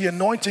so that the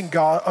anointing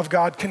of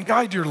God can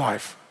guide your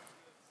life?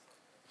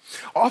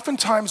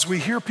 Oftentimes we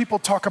hear people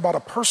talk about a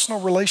personal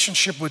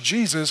relationship with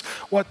Jesus.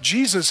 What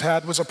Jesus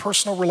had was a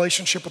personal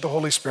relationship with the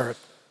Holy Spirit.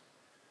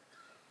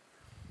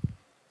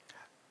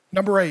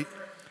 Number 8,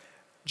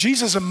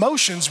 Jesus'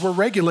 emotions were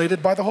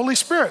regulated by the Holy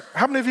Spirit.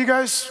 How many of you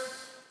guys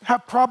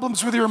have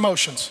problems with your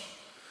emotions?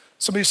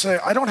 Somebody say,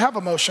 I don't have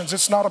emotions,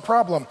 it's not a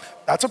problem.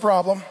 That's a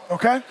problem,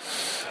 okay?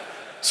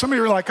 Some of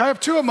you are like, I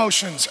have 2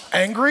 emotions,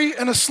 angry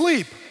and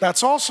asleep.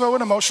 That's also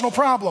an emotional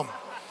problem.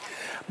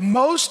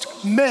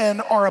 Most men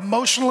are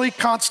emotionally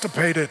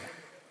constipated.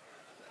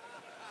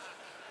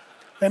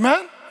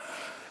 Amen?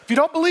 If you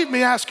don't believe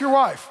me, ask your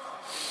wife.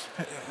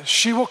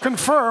 She will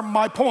confirm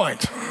my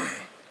point.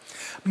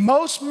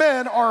 Most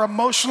men are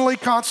emotionally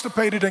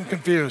constipated and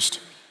confused.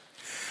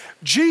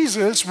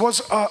 Jesus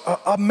was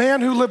a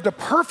man who lived a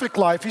perfect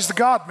life. He's the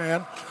God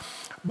man,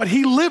 but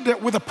he lived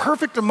it with a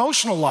perfect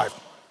emotional life.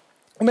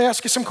 Let me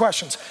ask you some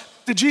questions.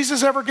 Did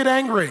Jesus ever get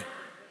angry?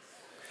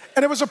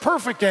 And it was a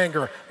perfect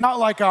anger, not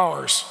like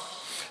ours.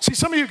 See,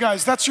 some of you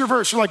guys, that's your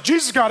verse. You're like,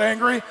 Jesus got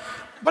angry,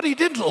 but he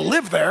didn't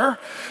live there,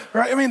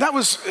 right? I mean,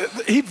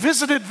 he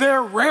visited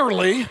there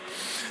rarely,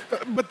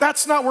 but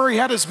that's not where he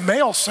had his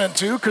mail sent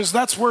to, because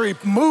that's where he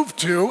moved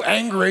to,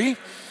 angry.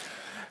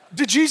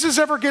 Did Jesus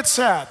ever get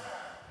sad?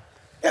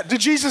 Yeah.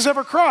 Did Jesus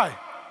ever cry?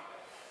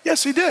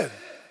 Yes, he did,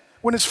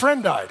 when his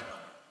friend died.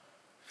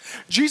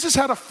 Jesus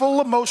had a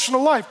full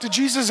emotional life. Did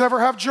Jesus ever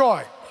have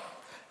joy?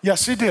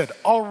 Yes, he did.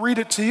 I'll read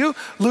it to you.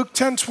 Luke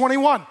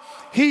 10:21.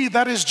 He,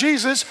 that is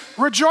Jesus,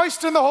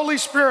 rejoiced in the Holy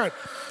Spirit.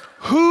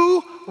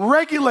 Who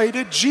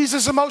regulated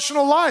Jesus'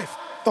 emotional life?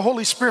 The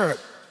Holy Spirit.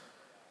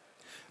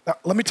 Now,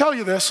 let me tell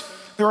you this.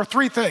 There are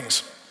three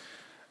things.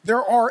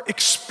 There are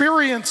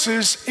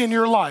experiences in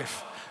your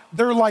life.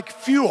 They're like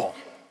fuel.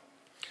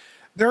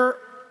 There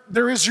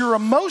is your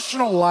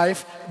emotional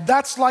life.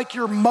 That's like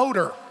your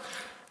motor.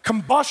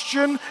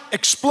 Combustion,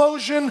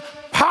 explosion,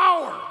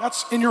 power.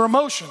 That's in your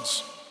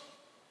emotions.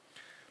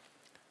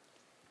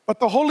 But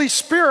the Holy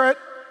Spirit,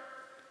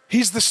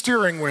 he's the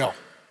steering wheel.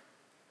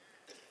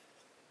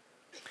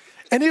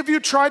 Any of you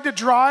tried to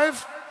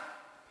drive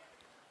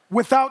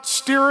without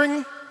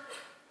steering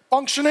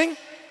functioning?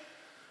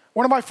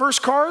 One of my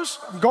first cars,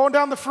 I'm going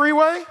down the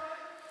freeway,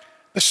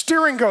 the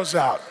steering goes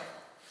out.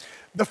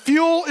 The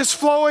fuel is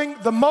flowing,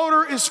 the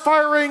motor is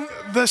firing,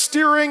 the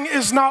steering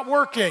is not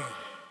working.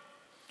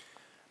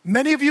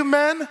 Many of you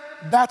men,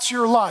 that's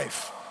your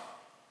life.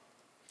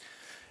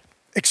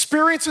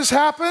 Experiences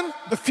happen,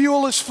 the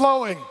fuel is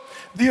flowing.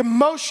 The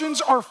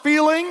emotions are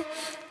feeling.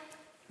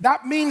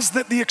 That means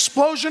that the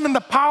explosion and the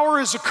power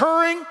is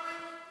occurring,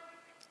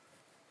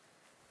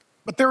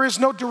 but there is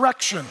no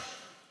direction.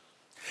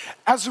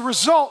 As a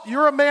result,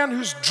 you're a man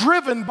who's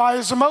driven by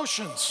his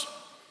emotions.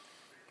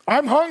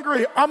 I'm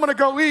hungry, I'm gonna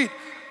go eat.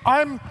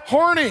 I'm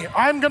horny,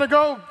 I'm gonna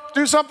go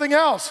do something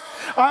else.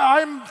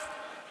 I'm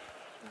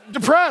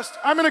depressed,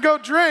 I'm gonna go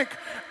drink.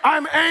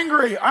 I'm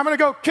angry, I'm gonna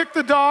go kick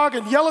the dog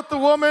and yell at the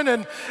woman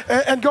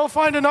and go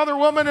find another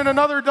woman and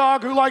another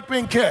dog who like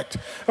being kicked,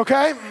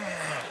 okay?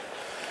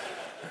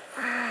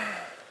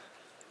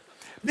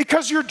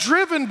 Because you're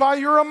driven by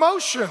your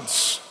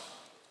emotions.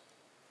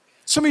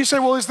 Some of you say,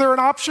 well, is there an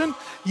option?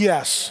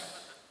 Yes.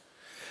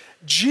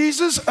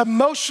 Jesus'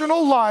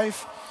 emotional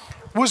life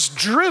was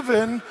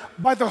driven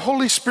by the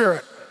Holy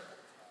Spirit.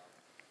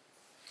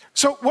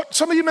 So what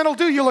some of you men will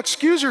do, you'll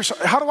excuse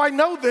yourself. How do I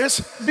know this?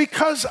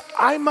 Because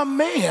I'm a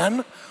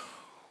man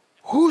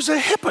who's a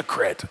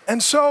hypocrite.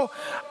 And so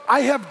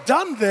I have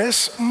done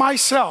this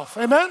myself.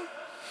 Amen?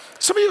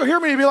 Some of you hear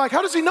me and be like,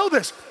 how does he know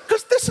this?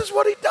 Because this is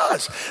what he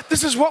does.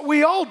 This is what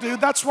we all do.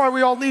 That's why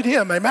we all need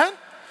him. Amen?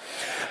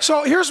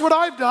 So here's what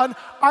I've done.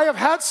 I have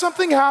had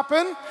something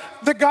happen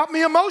that got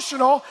me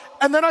emotional,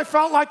 and then I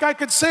felt like I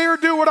could say or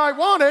do what I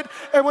wanted.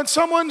 And when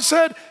someone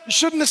said, you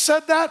shouldn't have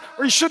said that,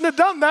 or you shouldn't have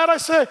done that, I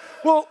say,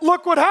 well,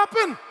 look what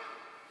happened.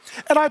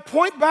 And I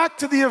point back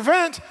to the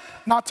event,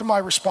 not to my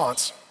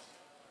response.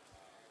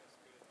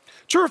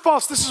 True or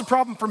false, this is a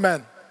problem for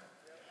men.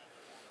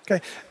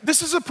 Okay,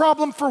 this is a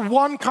problem for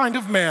one kind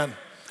of man,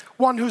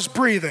 one who's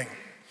breathing.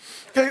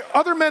 Okay,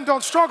 other men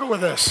don't struggle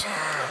with this.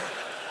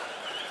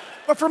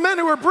 But for men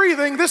who are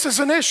breathing, this is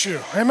an issue,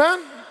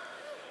 amen?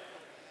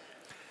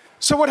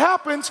 So what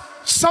happens,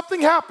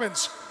 something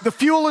happens, the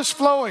fuel is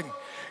flowing.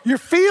 You're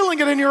feeling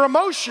it in your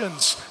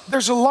emotions.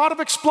 There's a lot of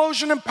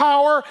explosion and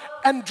power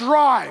and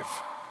drive.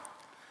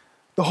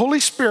 The Holy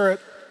Spirit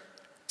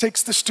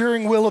takes the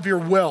steering wheel of your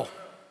will.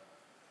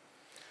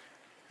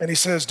 And he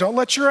says, don't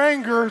let your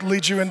anger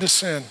lead you into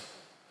sin.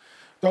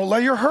 Don't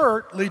let your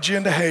hurt lead you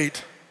into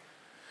hate.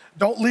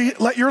 Don't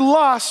let your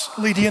lust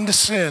lead you into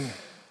sin.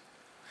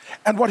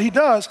 And what he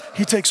does,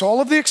 he takes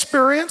all of the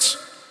experience,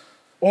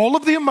 all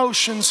of the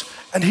emotions,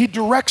 and he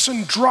directs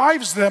and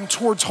drives them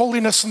towards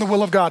holiness and the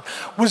will of God.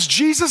 Was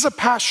Jesus a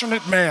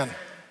passionate man?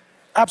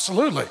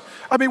 Absolutely.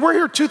 I mean, we're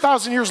here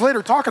 2,000 years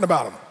later talking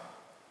about him.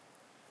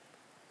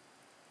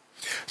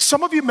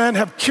 Some of you men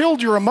have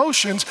killed your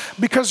emotions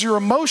because your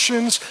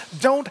emotions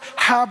don't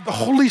have the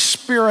Holy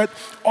Spirit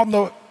on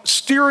the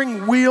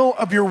steering wheel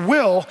of your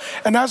will,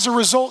 and as a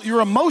result,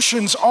 your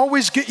emotions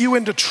always get you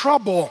into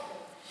trouble.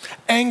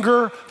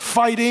 Anger,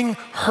 fighting,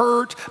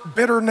 hurt,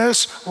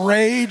 bitterness,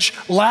 rage,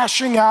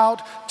 lashing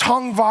out,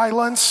 tongue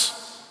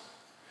violence.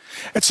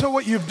 And so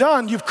what you've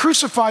done, you've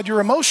crucified your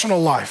emotional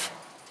life.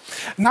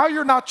 Now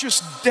you're not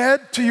just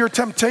dead to your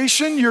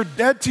temptation, you're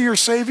dead to your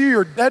Savior,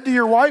 you're dead to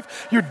your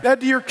wife, you're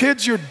dead to your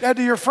kids, you're dead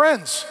to your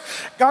friends.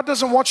 God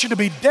doesn't want you to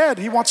be dead,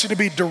 he wants you to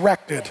be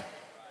directed.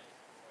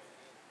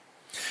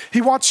 He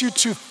wants you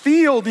to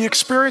feel the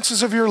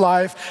experiences of your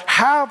life,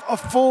 have a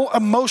full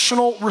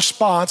emotional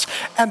response,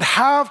 and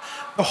have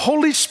the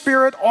Holy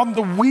Spirit on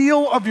the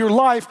wheel of your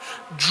life,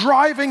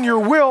 driving your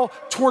will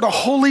toward a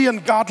holy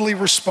and godly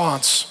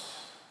response.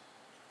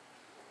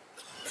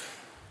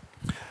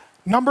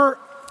 Number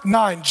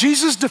 9,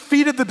 Jesus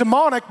defeated the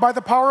demonic by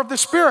the power of the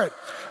Spirit.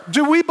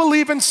 Do we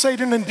believe in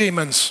Satan and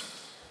demons?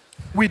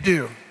 We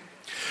do.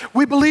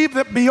 We believe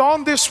that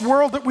beyond this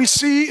world that we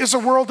see is a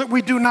world that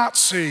we do not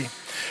see.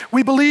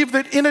 We believe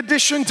that in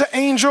addition to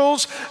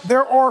angels,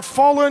 there are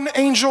fallen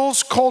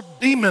angels called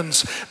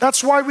demons.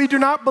 That's why we do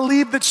not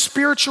believe that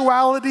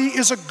spirituality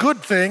is a good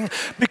thing,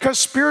 because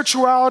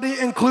spirituality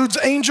includes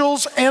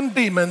angels and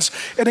demons.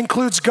 It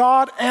includes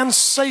God and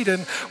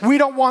Satan. We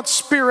don't want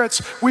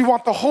spirits, we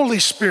want the Holy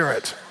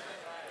Spirit.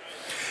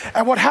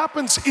 And what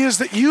happens is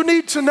that you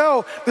need to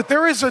know that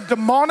there is a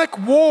demonic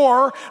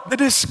war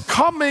that is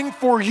coming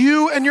for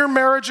you and your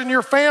marriage and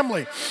your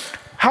family.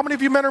 How many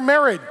of you men are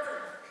married?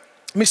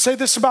 Let me say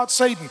this about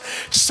Satan.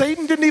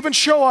 Satan didn't even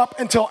show up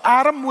until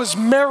Adam was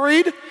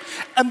married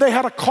and they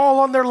had a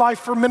call on their life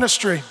for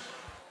ministry.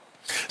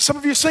 Some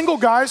of you single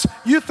guys,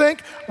 you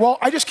think, well,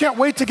 I just can't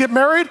wait to get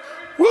married.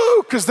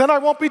 Woo, because then I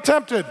won't be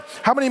tempted.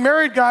 How many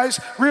married guys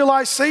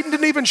realize Satan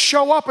didn't even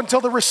show up until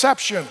the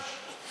reception?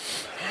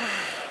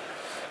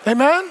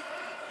 Amen?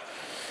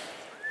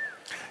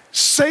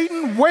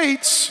 Satan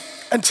waits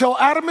until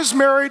Adam is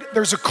married,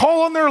 there's a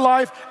call on their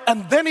life,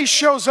 and then he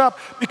shows up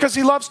because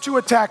he loves to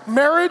attack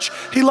marriage,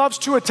 he loves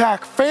to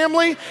attack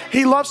family,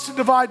 he loves to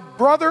divide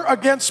brother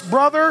against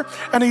brother,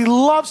 and he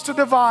loves to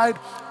divide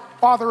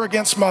father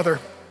against mother.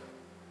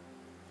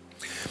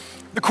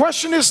 The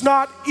question is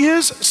not,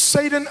 is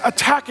Satan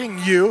attacking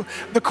you?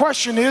 The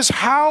question is,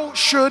 how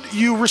should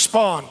you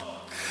respond?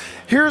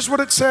 Here's what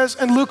it says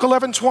in Luke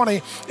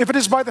 11:20. If it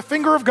is by the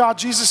finger of God,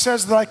 Jesus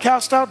says, that I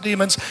cast out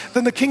demons,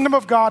 then the kingdom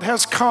of God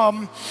has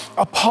come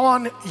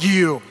upon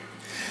you.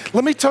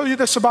 Let me tell you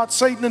this about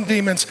Satan and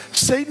demons.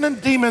 Satan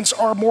and demons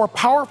are more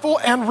powerful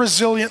and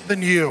resilient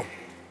than you.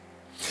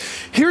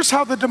 Here's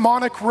how the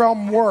demonic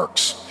realm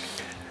works.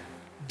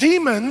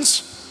 Demons,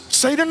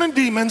 Satan and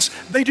demons,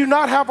 they do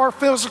not have our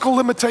physical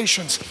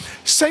limitations.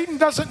 Satan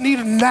doesn't need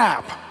a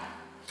nap.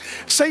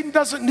 Satan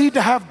doesn't need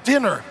to have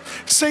dinner.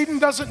 Satan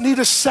doesn't need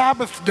a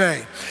Sabbath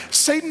day.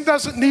 Satan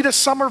doesn't need a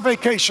summer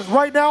vacation.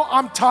 Right now,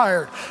 I'm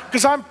tired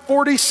because I'm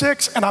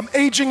 46 and I'm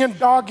aging in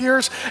dog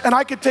years and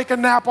I could take a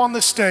nap on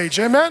the stage,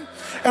 amen?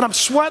 And I'm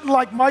sweating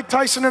like Mike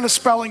Tyson in a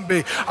spelling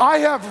bee. I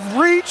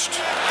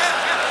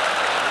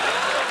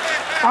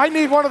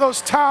need one of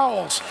those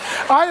towels.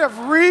 I have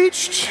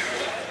reached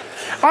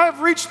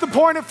the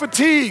point of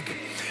fatigue.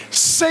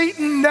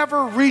 Satan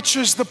never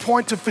reaches the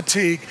point of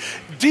fatigue.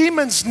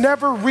 Demons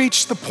never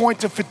reach the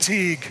point of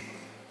fatigue.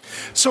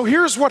 So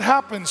here's what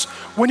happens.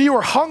 When you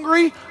are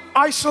hungry,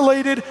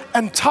 isolated,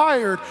 and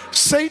tired,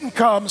 Satan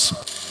comes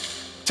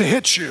to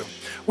hit you.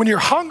 When you're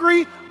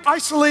hungry,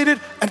 isolated,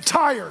 and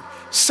tired,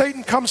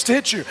 Satan comes to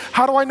hit you.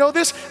 How do I know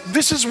this?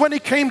 This is when he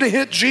came to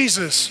hit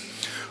Jesus.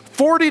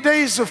 40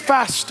 days of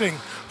fasting,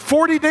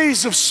 40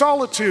 days of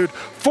solitude,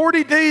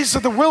 40 days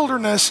of the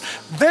wilderness,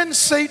 then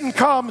Satan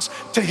comes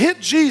to hit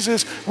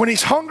Jesus when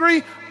he's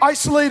hungry,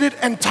 isolated,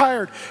 and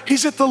tired.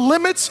 He's at the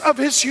limits of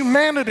his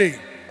humanity.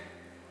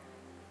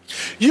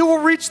 You will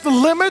reach the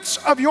limits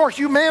of your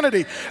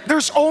humanity.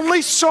 There's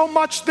only so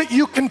much that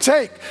you can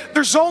take.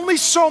 There's only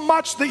so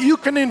much that you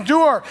can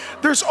endure.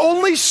 There's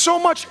only so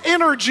much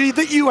energy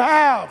that you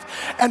have.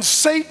 And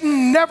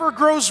Satan never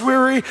grows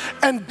weary,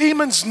 and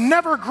demons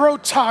never grow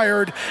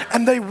tired,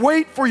 and they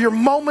wait for your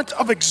moment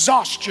of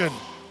exhaustion.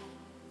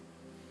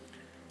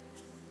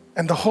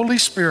 And the Holy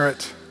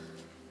Spirit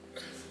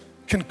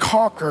can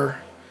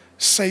conquer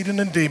Satan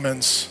and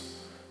demons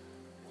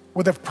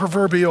with a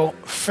proverbial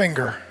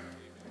finger,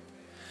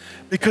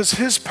 because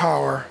his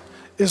power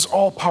is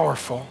all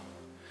powerful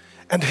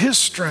and his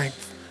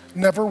strength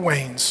never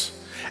wanes,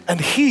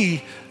 and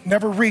he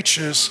never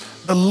reaches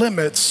the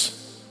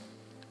limits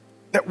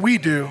that we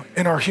do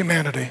in our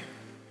humanity.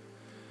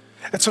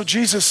 And so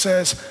Jesus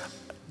says,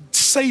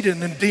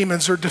 Satan and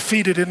demons are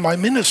defeated in my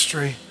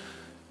ministry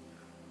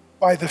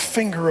by the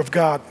finger of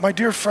God. My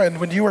dear friend,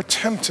 when you are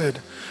tempted,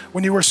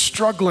 when you are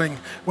struggling,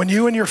 when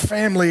you and your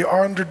family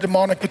are under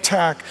demonic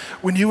attack,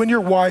 when you and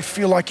your wife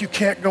feel like you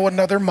can't go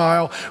another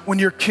mile, when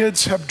your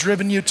kids have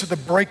driven you to the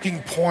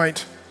breaking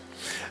point,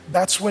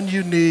 that's when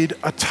you need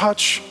a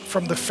touch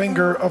from the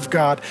finger of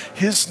God.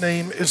 His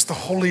name is the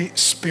Holy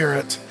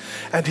Spirit,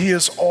 and he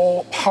is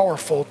all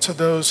powerful to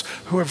those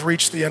who have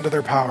reached the end of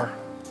their power.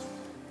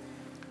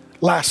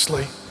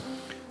 Lastly,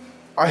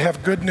 I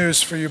have good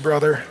news for you,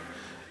 brother.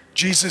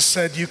 Jesus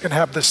said you can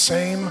have the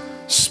same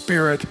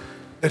spirit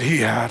that he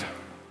had.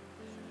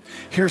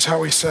 Here's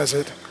how he says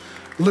it.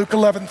 Luke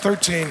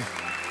 11:13.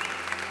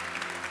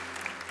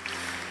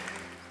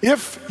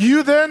 If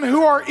you then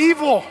who are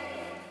evil,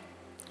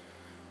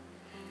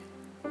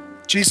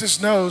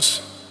 Jesus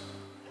knows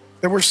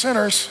that we're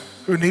sinners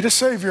who need a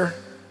Savior,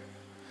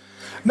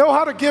 know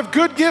how to give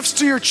good gifts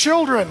to your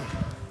children.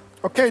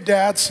 Okay,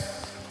 dads,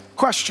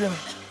 question.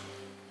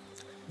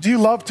 Do you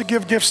love to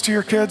give gifts to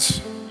your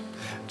kids?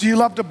 Do you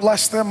love to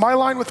bless them? My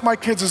line with my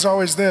kids is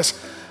always this: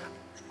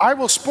 I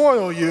will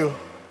spoil you,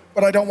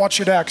 but I don't want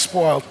you to act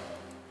spoiled.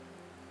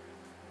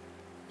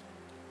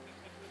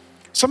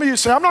 Some of you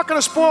say, I'm not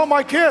gonna spoil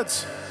my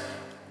kids.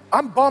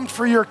 I'm bummed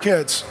for your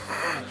kids.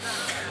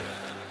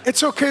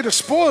 It's okay to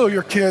spoil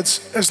your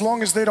kids as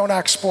long as they don't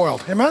act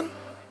spoiled, amen?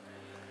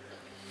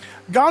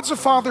 God's a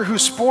father who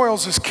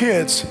spoils his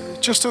kids,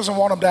 just doesn't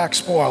want them to act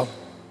spoiled.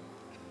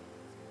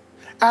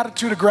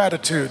 Attitude of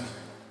gratitude.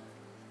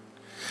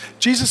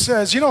 Jesus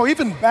says,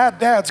 even bad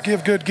dads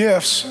give good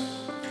gifts.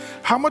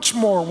 How much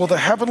more will the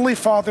Heavenly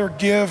Father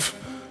give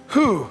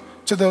who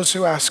to those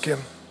who ask him?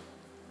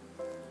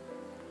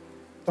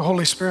 The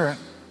Holy Spirit.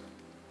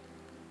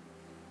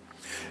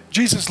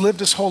 Jesus lived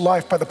his whole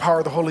life by the power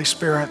of the Holy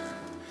Spirit.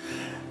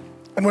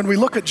 And when we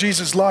look at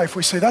Jesus' life,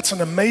 we say, that's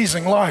an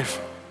amazing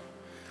life.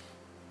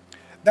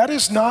 That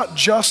is not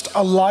just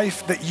a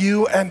life that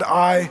you and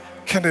I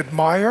can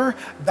admire,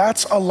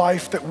 that's a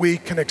life that we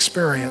can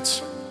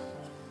experience.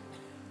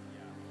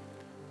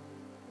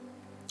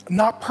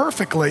 Not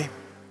perfectly,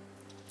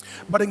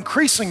 but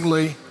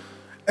increasingly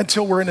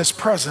until we're in his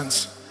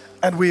presence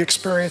and we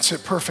experience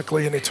it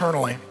perfectly and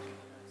eternally.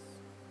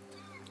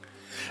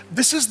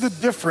 This is the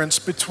difference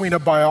between a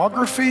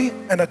biography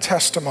and a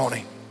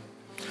testimony.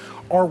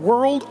 Our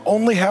world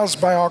only has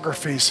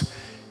biographies.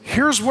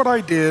 Here's what I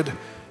did.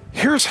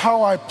 Here's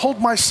how I pulled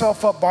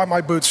myself up by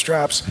my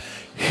bootstraps.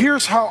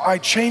 Here's how I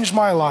changed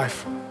my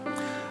life.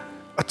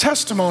 A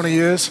testimony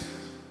is,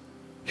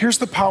 here's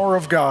the power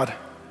of God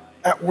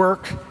at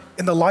work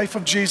in the life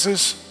of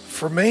Jesus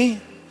for me.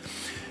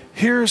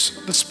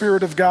 Here's the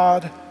Spirit of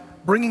God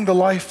bringing the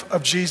life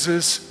of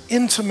Jesus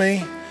into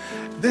me.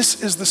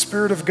 This is the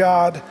Spirit of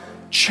God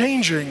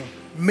changing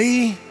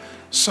me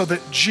so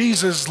that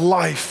Jesus'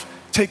 life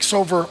takes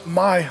over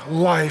my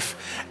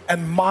life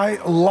and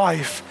my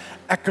life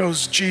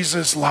echoes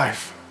Jesus'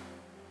 life.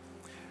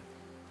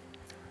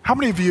 How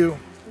many of you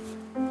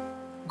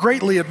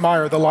greatly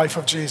admire the life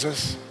of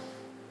Jesus?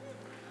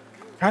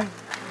 Okay,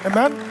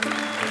 amen?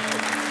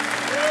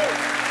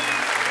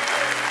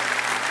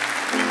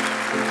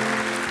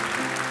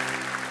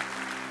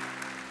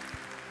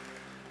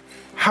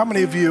 How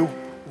many of you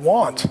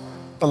want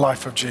the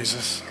life of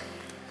Jesus?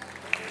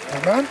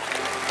 Amen?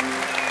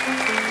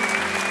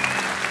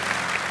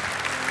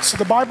 So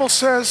the Bible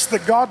says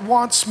that God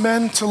wants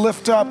men to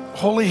lift up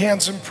holy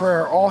hands in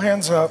prayer, all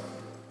hands up.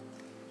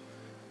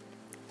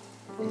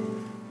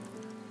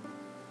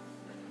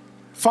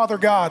 Father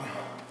God,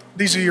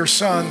 these are your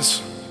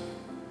sons.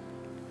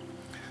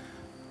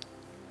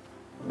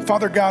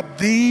 Father God,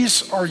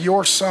 these are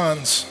your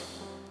sons.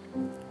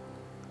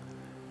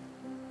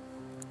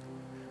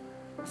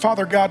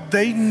 Father God,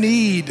 they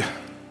need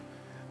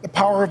the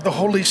power of the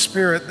Holy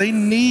Spirit. They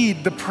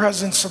need the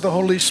presence of the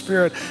Holy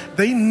Spirit.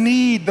 They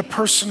need the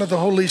person of the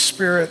Holy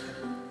Spirit.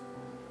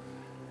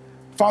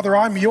 Father,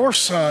 I'm your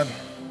son.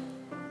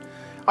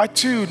 I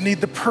too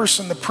need the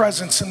person, the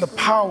presence, and the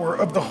power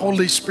of the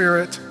Holy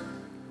Spirit.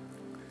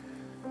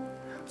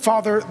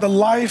 Father, the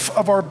life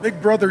of our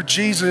big brother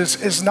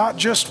Jesus is not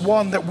just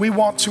one that we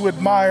want to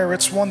admire,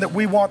 it's one that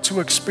we want to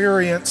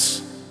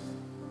experience.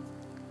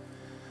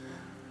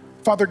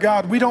 Father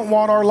God, we don't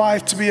want our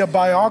life to be a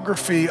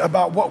biography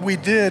about what we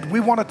did. We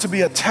want it to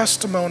be a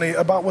testimony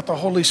about what the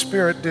Holy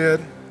Spirit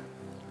did.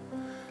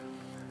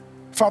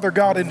 Father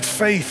God, in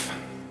faith,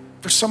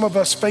 for some of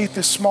us, faith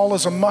is small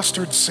as a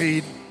mustard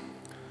seed.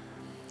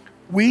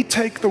 We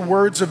take the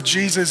words of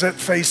Jesus at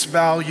face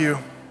value.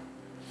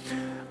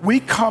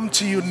 We come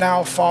to you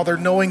now, Father,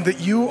 knowing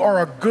that you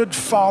are a good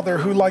Father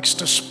who likes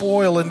to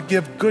spoil and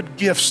give good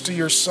gifts to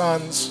your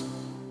sons.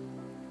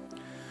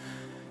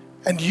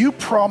 And you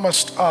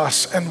promised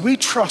us, and we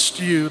trust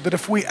you, that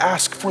if we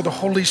ask for the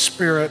Holy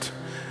Spirit,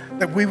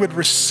 that we would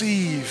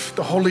receive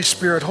the Holy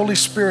Spirit. Holy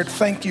Spirit,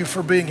 thank you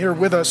for being here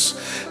with us.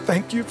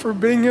 Thank you for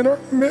being in our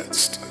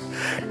midst.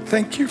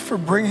 Thank you for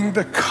bringing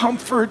the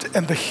comfort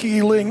and the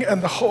healing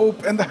and the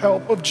hope and the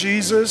help of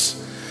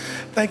Jesus.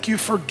 Thank you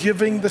for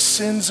giving the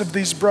sins of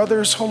these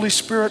brothers. Holy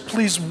Spirit,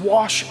 please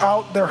wash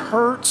out their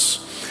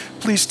hurts.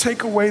 Please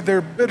take away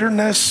their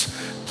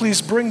bitterness.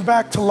 Please bring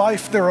back to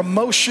life their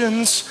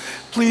emotions.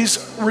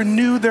 Please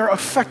renew their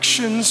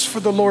affections for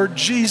the Lord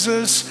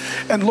Jesus.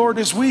 And Lord,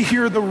 as we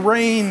hear the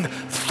rain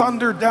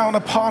thunder down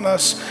upon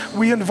us,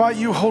 we invite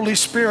you, Holy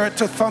Spirit,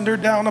 to thunder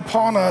down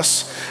upon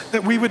us,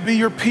 that we would be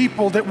your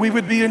people, that we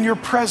would be in your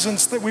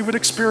presence, that we would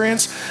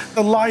experience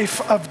the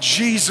life of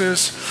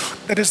Jesus,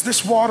 that as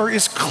this water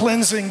is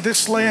cleansing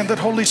this land, that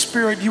Holy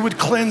Spirit, you would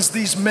cleanse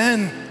these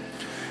men.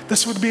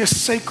 This would be a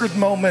sacred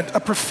moment, a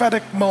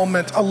prophetic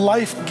moment, a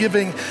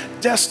life-giving,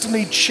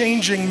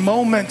 destiny-changing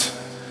moment.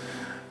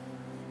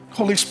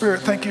 Holy Spirit,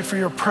 thank you for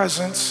your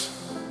presence.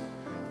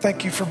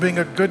 Thank you for being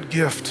a good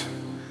gift.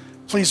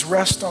 Please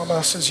rest on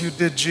us as you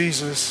did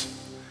Jesus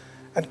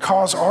and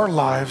cause our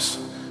lives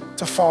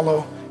to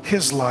follow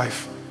his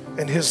life.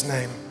 In his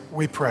name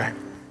we pray.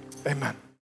 Amen.